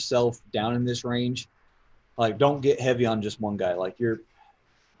find yourself down in this range, like, don't get heavy on just one guy. Like, you're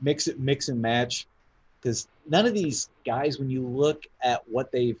mix and match, because none of these guys, when you look at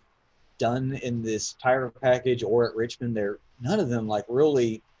what they've done in this tire package or at Richmond, none of them like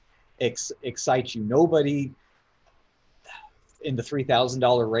really excite you. Nobody in the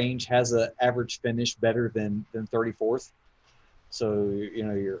 $3,000 range has an average finish better than 34th. So, you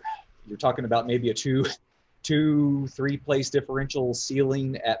know, you're talking about maybe a two, 3 place differential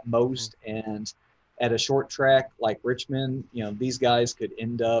ceiling at most. And at a short track like Richmond, you know, these guys could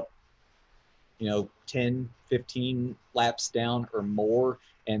end up, you know, 10, 15 laps down or more.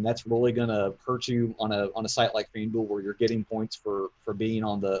 And that's really going to hurt you on a site like FanDuel where you're getting points for being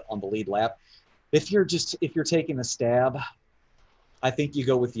on the lead lap. If you're taking a stab, I think you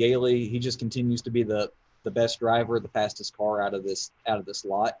go with Yaley. He just continues to be the best driver, the fastest car out of this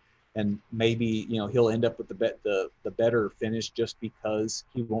lot. And maybe, you know, he'll end up with the better finish just because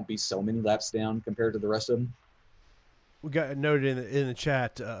he won't be so many laps down compared to the rest of them. We got noted in the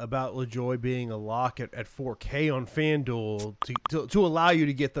chat about LaJoie being a lock at 4K on FanDuel to allow you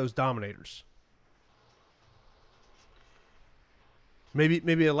to get those dominators. Maybe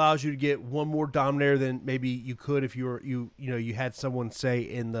it allows you to get one more dominator than maybe you could if you had someone say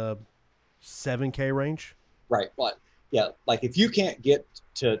in the 7K range. Right, but yeah, like if you can't get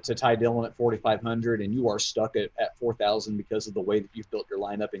to Ty Dillon at 4,500 and you are stuck at 4,000 because of the way that you've built your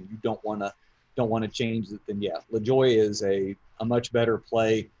lineup and you don't want to change it, then yeah, LaJoie is a much better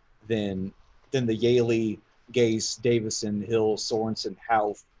play than the Yaley, Gase, Davison, Hill, Sorensen,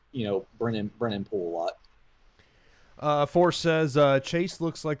 Houff, you know, Brennan Poole a lot. Force says, Chase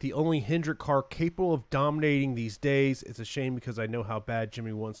looks like the only Hendrick car capable of dominating these days. It's a shame because I know how bad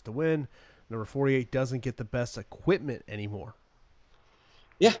Jimmy wants to win. Number 48 doesn't get the best equipment anymore.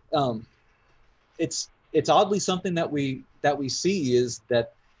 Yeah, it's oddly something that we see is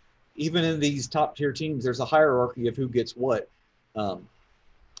that even in these top tier teams, there's a hierarchy of who gets what.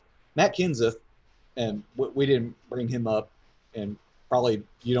 Matt Kenseth, and we didn't bring him up, and probably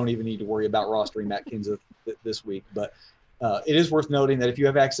you don't even need to worry about rostering Matt Kenseth this week, but it is worth noting that if you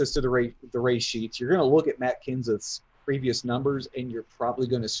have access to the race sheets, you're going to look at Matt Kenseth's previous numbers and you're probably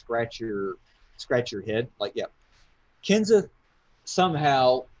going to scratch your head. Like, yeah, Kenseth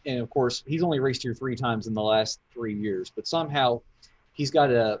somehow, and of course he's only raced here 3 times in the last 3 years, but somehow he's got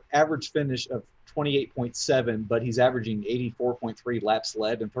an average finish of 28.7, but he's averaging 84.3 laps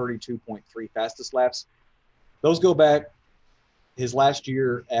led and 32.3 fastest laps. Those go back his last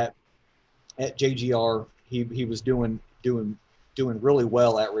year at JGR. He was doing really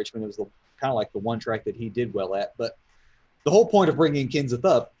well at Richmond. It was kind of like the one track that he did well at. But the whole point of bringing Kenseth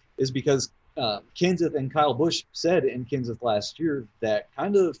up is because Kenseth and Kyle Busch said in Kenseth last year that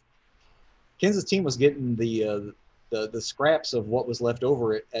kind of Kenseth's team was getting the scraps of what was left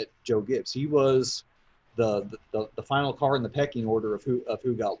over at Joe Gibbs. He was the final car in the pecking order of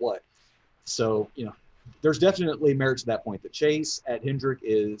who got what. So, you know, there's definitely merit to that point. The chase at Hendrick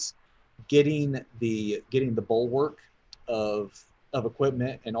is getting the bulwark of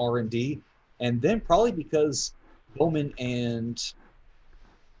equipment and R&D, and then probably because Bowman and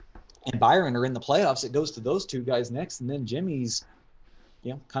Byron are in the playoffs, it goes to those two guys next, and then Jimmy's,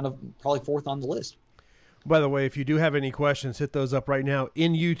 you know, kind of probably 4th on the list. By the way, if you do have any questions, hit those up right now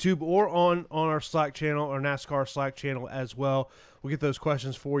in YouTube or on our Slack channel, our NASCAR Slack channel as well. We'll get those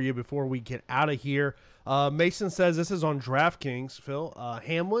questions for you before we get out of here. Mason says this is on DraftKings, Phil.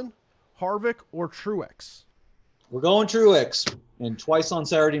 Hamlin, Harvick, or Truex? We're going Truex, and twice on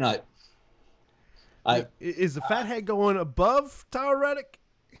Saturday night. Is the fathead going above Tyler Reddick?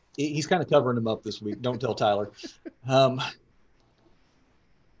 He's kind of covering him up this week. Don't tell Tyler.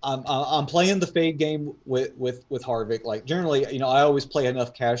 I'm playing the fade game with Harvick. Like generally, you know, I always play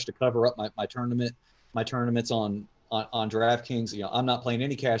enough cash to cover up my tournaments on DraftKings. You know, I'm not playing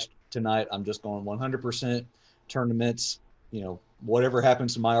any cash tonight. I'm just going 100% tournaments. You know, whatever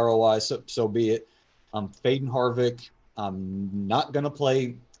happens to my ROI, so be it. I'm fading Harvick. I'm not going to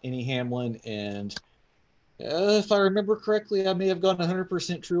play any Hamlin, and if I remember correctly, I may have gone 100%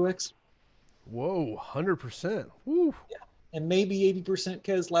 Truex. Whoa, 100%. Woo. Yeah. And maybe 80%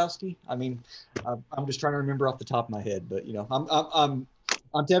 Keselowski. I mean, I'm just trying to remember off the top of my head, but you know,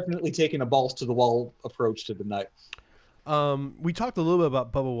 I'm definitely taking a balls to the wall approach to the night. We talked a little bit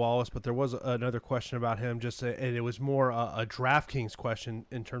about Bubba Wallace, but there was another question about him. And it was more a DraftKings question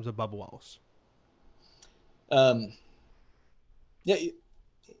in terms of Bubba Wallace. Yeah,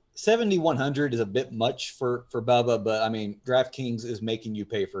 7,100 is a bit much for Bubba, but I mean, DraftKings is making you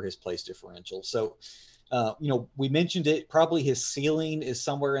pay for his place differential. So, you know, we mentioned it. Probably his ceiling is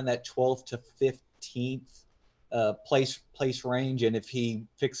somewhere in that 12th to 15th place range, and if he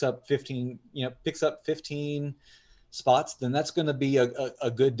picks up 15 spots, then that's going to be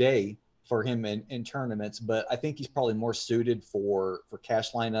a good day for him in tournaments. But I think he's probably more suited for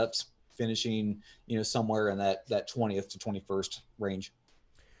cash lineups. finishing, somewhere in that 20th to 21st range.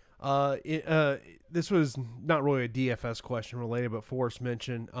 This was not really a DFS question related, but Forrest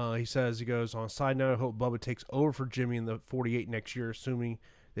mentioned, he goes, on a side note, I hope Bubba takes over for Jimmy in the 48 next year, assuming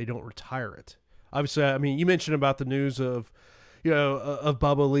they don't retire it. Obviously, I mean, you mentioned about the news of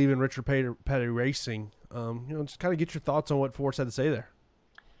Bubba leaving Richard Petty Racing. Just kind of get your thoughts on what Forrest had to say there.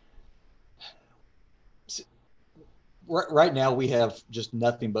 Right now, we have just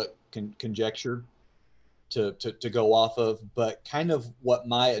nothing but conjecture to go off of. But kind of what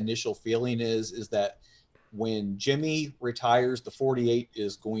my initial feeling is that when Jimmy retires, the 48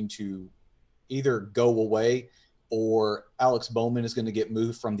 is going to either go away, or Alex Bowman is going to get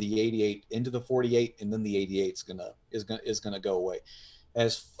moved from the 88 into the 48, and then the 88 is gonna go away.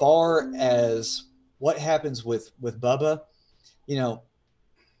 As far as what happens with Bubba,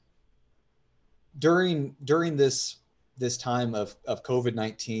 during this time of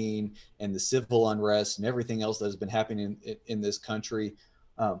COVID-19 and the civil unrest and everything else that has been happening in this country,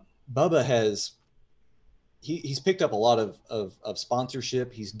 Bubba he's picked up a lot of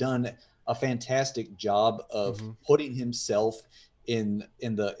sponsorship. He's done a fantastic job of putting himself in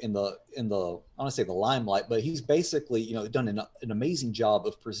the I want to say the limelight, but he's basically done an amazing job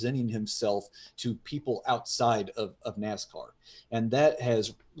of presenting himself to people outside of NASCAR, and that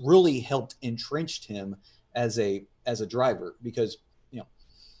has really helped entrenched him as a driver, because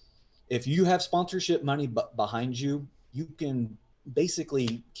if you have sponsorship money behind you, you can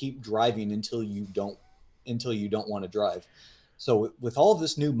basically keep driving until you don't want to drive. So with all of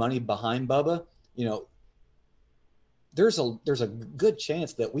this new money behind Bubba, there's a good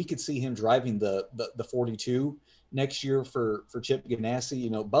chance that we could see him driving the 42 next year for Chip Ganassi.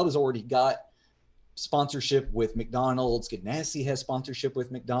 Bubba's already got sponsorship with McDonald's. Ganassi has sponsorship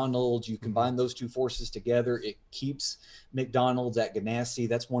with McDonald's. You combine those two forces together, it keeps McDonald's at Ganassi.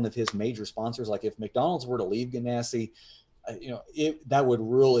 That's one of his major sponsors. Like if McDonald's were to leave Ganassi, that would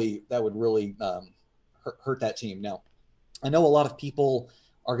really hurt that team. Now, I know a lot of people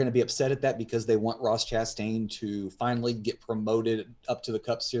are going to be upset at that because they want Ross Chastain to finally get promoted up to the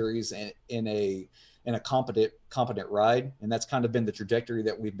Cup Series and in a competent ride, and that's kind of been the trajectory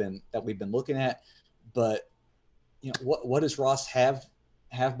that we've been looking at. But what does Ross have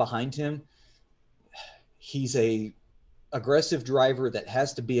behind him? He's a aggressive driver that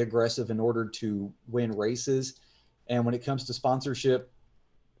has to be aggressive in order to win races, and when it comes to sponsorship,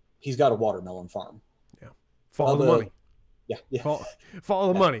 he's got a watermelon farm. Yeah, follow the money. Yeah.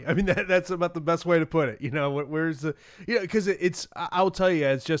 Follow the money. I mean, that's about the best way to put it. Where's the, because it's, I'll tell you,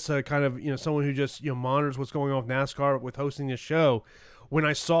 as just a kind of, someone who just, monitors what's going on with NASCAR with hosting this show. When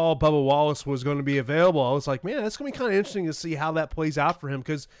I saw Bubba Wallace was going to be available, I was like, man, that's going to be kind of interesting to see how that plays out for him.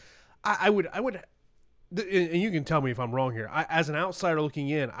 Because I would, and you can tell me if I'm wrong here. As an outsider looking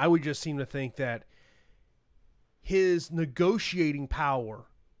in, I would just seem to think that his negotiating power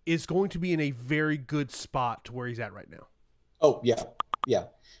is going to be in a very good spot to where he's at right now. Oh yeah.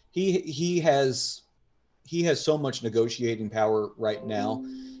 He has so much negotiating power right now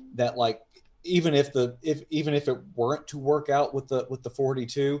that, like, even if it weren't to work out with the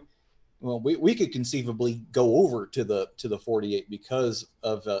 42, well, we could conceivably go over to the 48 because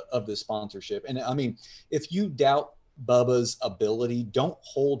of this sponsorship. And I mean, if you doubt Bubba's ability, don't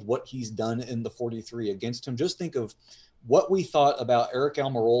hold what he's done in the 43 against him. Just think of what we thought about Eric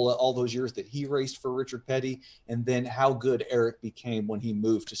Almirola all those years that he raced for Richard Petty, and then how good Eric became when he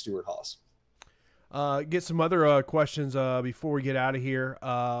moved to Stewart-Haas. Get some other questions before we get out of here.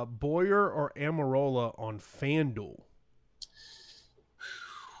 Bowyer or Almirola on FanDuel?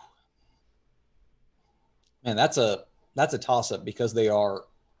 Man, that's a toss-up because they're only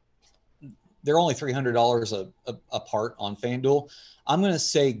 $300 apart on FanDuel. I'm going to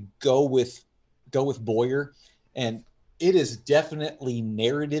say go with Bowyer, and it is definitely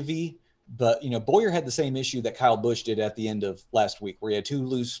narrative-y, but Bowyer had the same issue that Kyle Busch did at the end of last week, where he had 2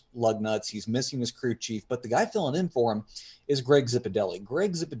 loose lug nuts. He's missing his crew chief, but the guy filling in for him is Greg Zipadelli.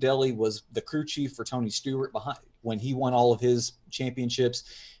 Greg Zipadelli was the crew chief for Tony Stewart when he won all of his championships.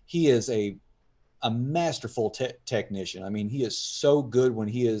 He is a masterful technician. I mean, he is so good when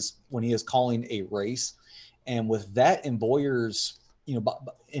he is calling a race, and with that in Bowyer's,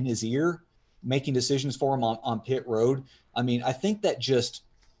 in his ear, making decisions for him on pit road. I mean, I think that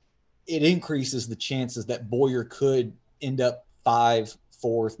it increases the chances that Bowyer could end up 5th,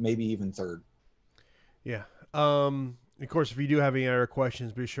 4th, maybe even 3rd. Yeah. Of course, if you do have any other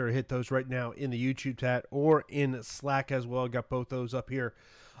questions, be sure to hit those right now in the YouTube chat or in Slack as well. Got both those up here.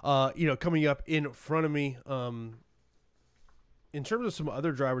 Coming up in front of me. In terms of some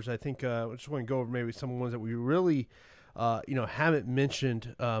other drivers, I think I just want to go over maybe some ones that we really haven't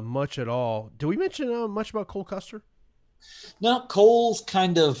mentioned much at all. Did we mention much about Cole Custer? No, Cole's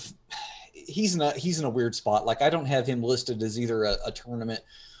kind of he's in a weird spot. Like, I don't have him listed as either a tournament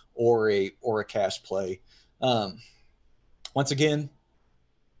or a cash play. Once again,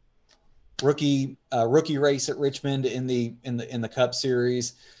 rookie race at Richmond in the Cup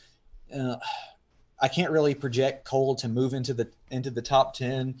Series. I can't really project Cole to move into the top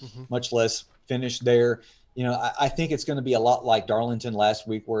 10, much less finish there. I think it's going to be a lot like Darlington last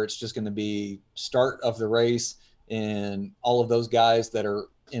week, where it's just going to be start of the race, and all of those guys that are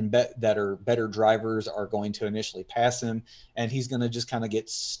that are better drivers are going to initially pass him, and he's going to just kind of get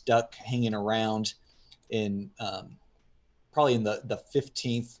stuck hanging around in probably in the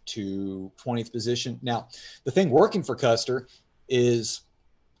 15th to 20th position. Now, the thing working for Custer is,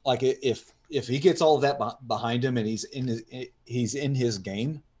 like, if he gets all of that behind him and he's in his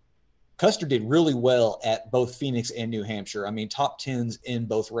game, Custer did really well at both Phoenix and New Hampshire. I mean, top 10s in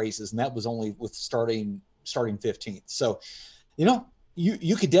both races, and that was only with starting 15th. So,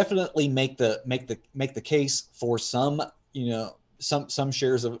 you could definitely make the case for some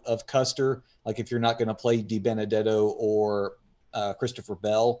shares of Custer. Like, if you're not going to play Di Benedetto or Christopher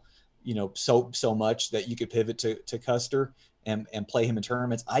Bell, so much that you could pivot to Custer and play him in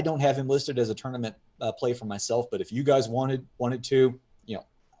tournaments. I don't have him listed as a tournament play for myself, but if you guys wanted to,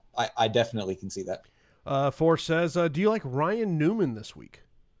 I definitely can see that. Forrest says, do you like Ryan Newman this week?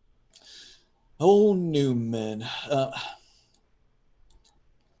 Oh, Newman.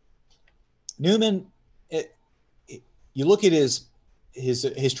 Newman, you look at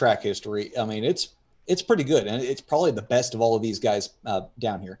his track history. I mean, it's pretty good, and it's probably the best of all of these guys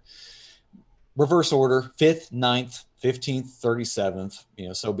down here. Reverse order: 5th, 9th, 15th,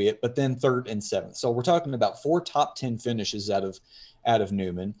 37th. So be it. But then 3rd and 7th. So we're talking about 4 top 10 finishes out of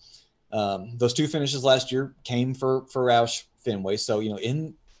Newman. Those 2 finishes last year came for Roush Fenway. So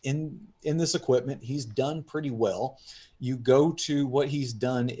in this equipment, he's done pretty well. You go to what he's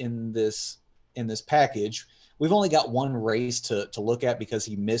done in this package. We've only got one race to look at because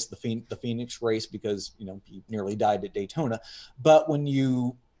he missed the Phoenix race because he nearly died at Daytona. But when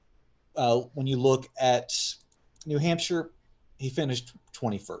you look at New Hampshire, he finished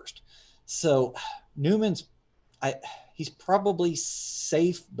 21st. So Newman's, he's probably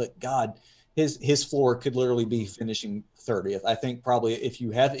safe, but God, his floor could literally be finishing 30th. I think probably if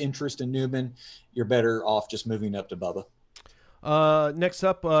you have interest in Newman, you're better off just moving up to Bubba. Next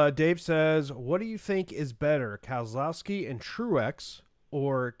up, Dave says, what do you think is better, Kozlowski and Truex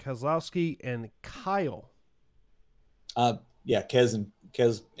or Kozlowski and Kyle? Yeah, Kez and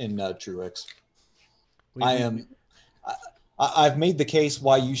Truex. I've made the case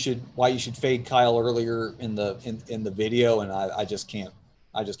why you should fade Kyle earlier in the video, and I just can't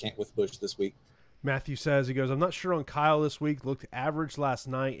with Busch this week. Matthew says, he goes, I'm not sure on Kyle this week. Looked average last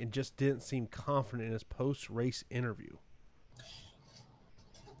night and just didn't seem confident in his post-race interview.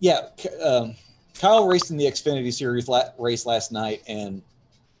 Yeah, Kyle raced in the Xfinity Series race last night, and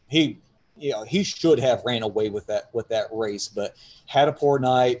he should have ran away with that race, but had a poor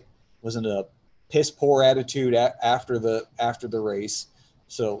night, was in a piss poor attitude after the race.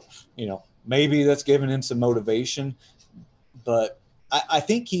 So maybe that's given him some motivation, but I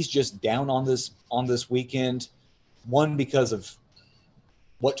think he's just down on this weekend. One, because of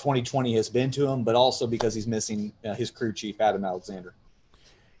what 2020 has been to him, but also because he's missing his crew chief Adam Alexander.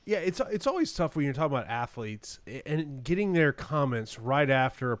 Yeah, it's always tough when you're talking about athletes and getting their comments right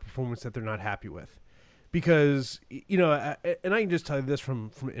after a performance that they're not happy with, because and I can just tell you this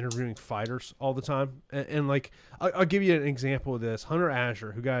from interviewing fighters all the time, and like I'll give you an example of this. Hunter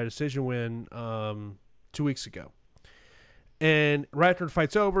Azure, who got a decision win 2 weeks ago, and right after the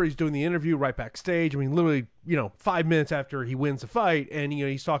fight's over, he's doing the interview right backstage. I mean, literally 5 minutes after he wins the fight, and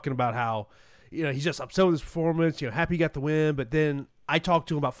he's talking about how he's just upset with his performance, happy he got the win, but then I talked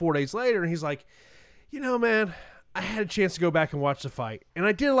to him about 4 days later, and he's like, man, I had a chance to go back and watch the fight, and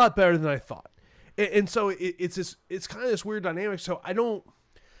I did a lot better than I thought. And so it's kind of this weird dynamic. So I don't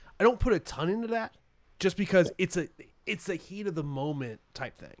put a ton into that, just because it's a heat of the moment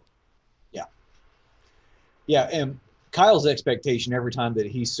type thing. Yeah, and Kyle's expectation every time that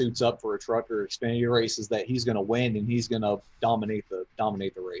he suits up for a truck or Xfinity race is that he's going to win and he's going to dominate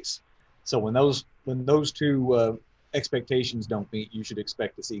the race. So when those two expectations don't meet, you should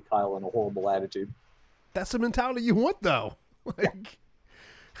expect to see Kyle in a horrible attitude. That's the mentality you want, though.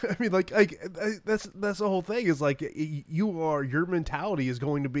 I mean, that's the whole thing. Is like your mentality is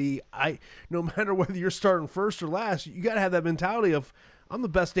going to be, no matter whether you're starting first or last, you got to have that mentality of, I'm the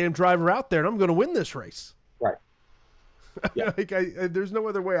best damn driver out there, and I'm going to win this race. Right. Yeah. There's no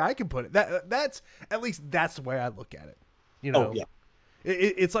other way I can put it. That's at least that's the way I look at it. You know, Oh, yeah.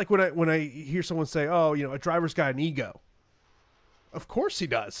 It's like when I hear someone say, "Oh, a driver's got an ego." Of course he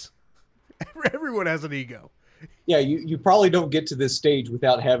does. Everyone has an ego. Yeah, you probably don't get to this stage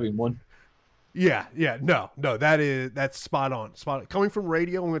without having one. Yeah, no, that's spot on. Coming from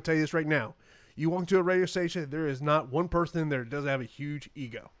radio, I'm going to tell you this right now. You walk to a radio station, there is not one person in there that doesn't have a huge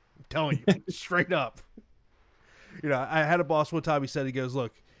ego. I'm telling you, straight up. I had a boss one time. He goes,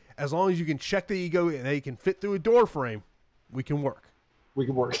 "Look, as long as you can check the ego and they can fit through a door frame, we can work."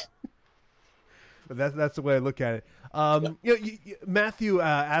 But that's the way I look at it. Matthew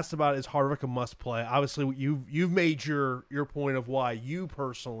asked about, is Harvick a must play? Obviously, you've made your point of why you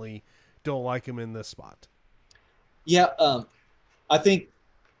personally don't like him in this spot. Yeah, I think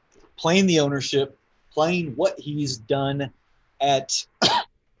playing the ownership, playing what he's done at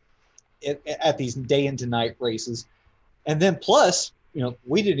these day into night races, and then plus,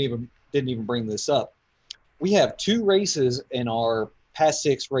 we didn't even bring this up. We have 2 races in our past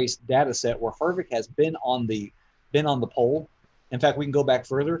 6 race data set where Harvick has been on the pole. In fact, we can go back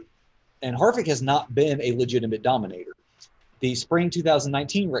further, and Harvick has not been a legitimate dominator. The spring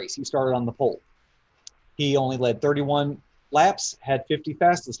 2019 race, he started on the pole. He only led 31 laps, had 50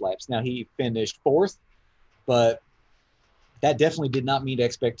 fastest laps. Now, he finished 4th, but that definitely did not meet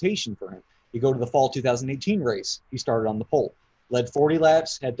expectation for him. You go to the fall 2018 race, he started on the pole, led 40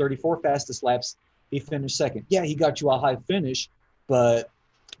 laps, had 34 fastest laps. He finished 2nd. Yeah, he got you a high finish, but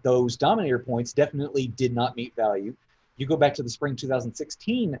those dominator points definitely did not meet value. You go back to the spring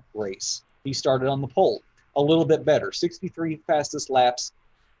 2016 race, he started on the pole. A little bit better, 63 fastest laps,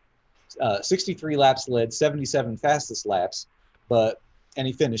 63 laps led, 77 fastest laps, and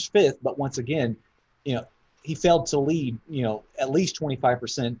he finished 5th. But once again, he failed to lead, at least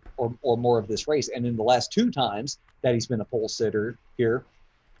 25% or more of this race. And in the last 2 times that he's been a pole sitter here,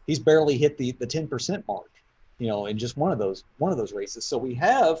 he's barely hit the 10% mark, in just one of those races. So we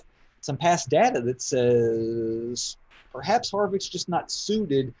have some past data that says perhaps Harvick's just not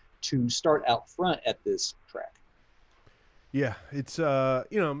suited to start out front at this track. Yeah, it's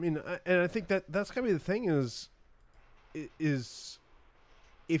and I think that's gotta be the thing is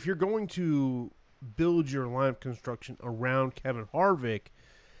if you're going to build your lineup construction around Kevin Harvick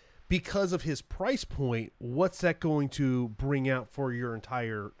because of his price point, what's that going to bring out for your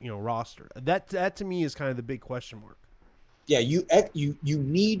entire roster? That to me is kind of the big question mark. Yeah, you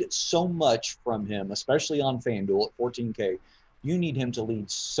need so much from him, especially on FanDuel at 14K. You need him to lead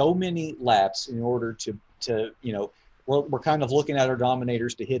so many laps in order to we're kind of looking at our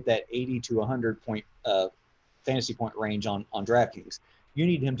dominators to hit that 80 to 100 point fantasy point range on DraftKings. You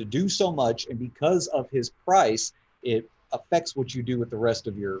need him to do so much, and because of his price, it affects what you do with the rest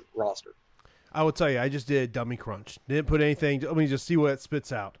of your roster. I will tell you, I just did a dummy crunch. Didn't put anything. Let me just see what it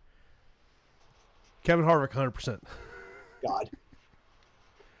spits out. Kevin Harvick, 100%. God.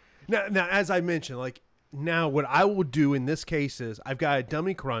 Now, as I mentioned, now what I will do in this case is I've got a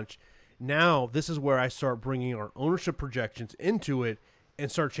dummy crunch. Now this is where I start bringing our ownership projections into it and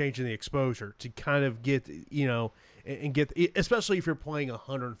start changing the exposure to kind of get, and get, especially if you're playing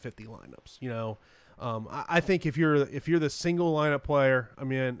 150 lineups, I think if you're the single lineup player,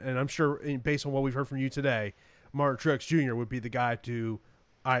 and I'm sure based on what we've heard from you today, Martin Truex Jr. would be the guy to,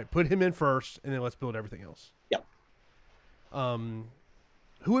 all right, put him in first, and then let's build everything else. Yep.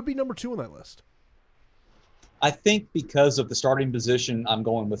 Who would be number 2 on that list? I think because of the starting position, I'm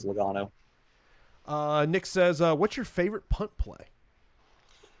going with Logano. Nick says, what's your favorite punt play?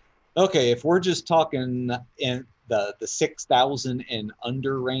 Okay, if we're just talking in the 6,000 and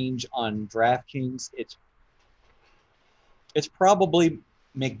under range on DraftKings, it's probably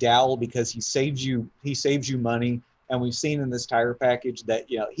McDowell because he saves you money, and we've seen in this tire package that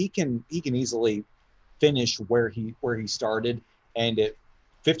he can easily finish where he started, and at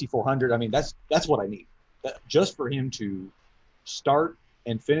 5,400, that's what I need. Just for him to start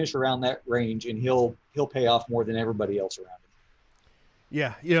and finish around that range, and he'll pay off more than everybody else around him.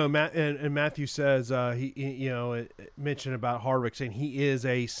 Yeah, Matt and Matthew says he mentioned about Harvick saying he is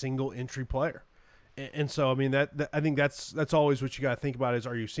a single entry player, and so that I think that's always what you got to think about is,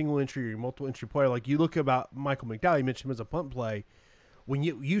 are you single entry or you multiple entry player? Like you look about Michael McDowell, you mentioned him as a punt play. When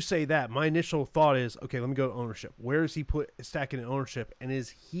you say that, my initial thought is, okay, let me go to ownership. Where is he stacking in ownership, and is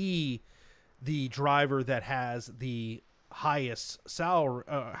he the driver that has the highest salary,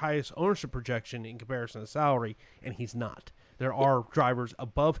 highest ownership projection in comparison to salary? And he's not. There are drivers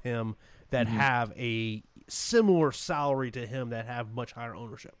above him that have a similar salary to him that have much higher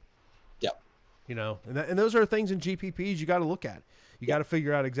ownership. Yep. And those are things in GPPs you got to look at. You got to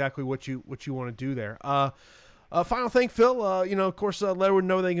figure out exactly what you want to do there. Final thing, Phil. Of course, let everyone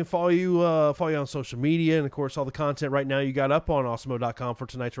know they can follow you on social media, and of course, all the content right now you got up on awesemo.com for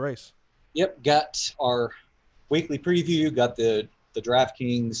tonight's race. Yep, got our weekly preview, got the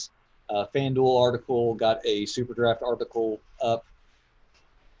DraftKings FanDuel article, got a Super Draft article up.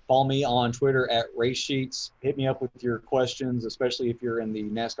 Follow me on Twitter at Race Sheets. Hit me up with your questions, especially if you're in the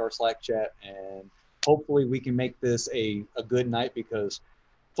NASCAR Slack chat, and hopefully we can make this a good night, because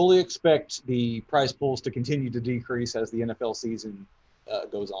fully expect the prize pools to continue to decrease as the NFL season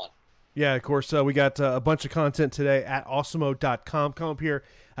goes on. Yeah, of course, we got a bunch of content today at awesemo.com. Come up here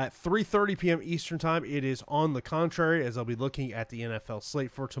at 3:30 p.m. Eastern Time. It is On the Contrary, as I'll be looking at the NFL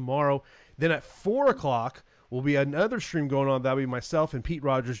slate for tomorrow. Then at 4 o'clock will be another stream going on. That'll be myself and Pete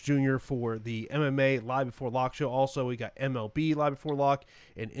Rogers Jr. for the MMA Live Before Lock show. Also, we got MLB Live Before Lock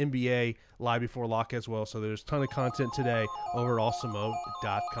and NBA Live Before Lock as well. So there's a ton of content today over at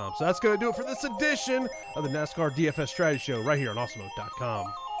awesemo.com. So that's going to do it for this edition of the NASCAR DFS Strategy Show right here on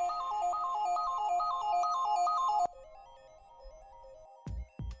awesemo.com.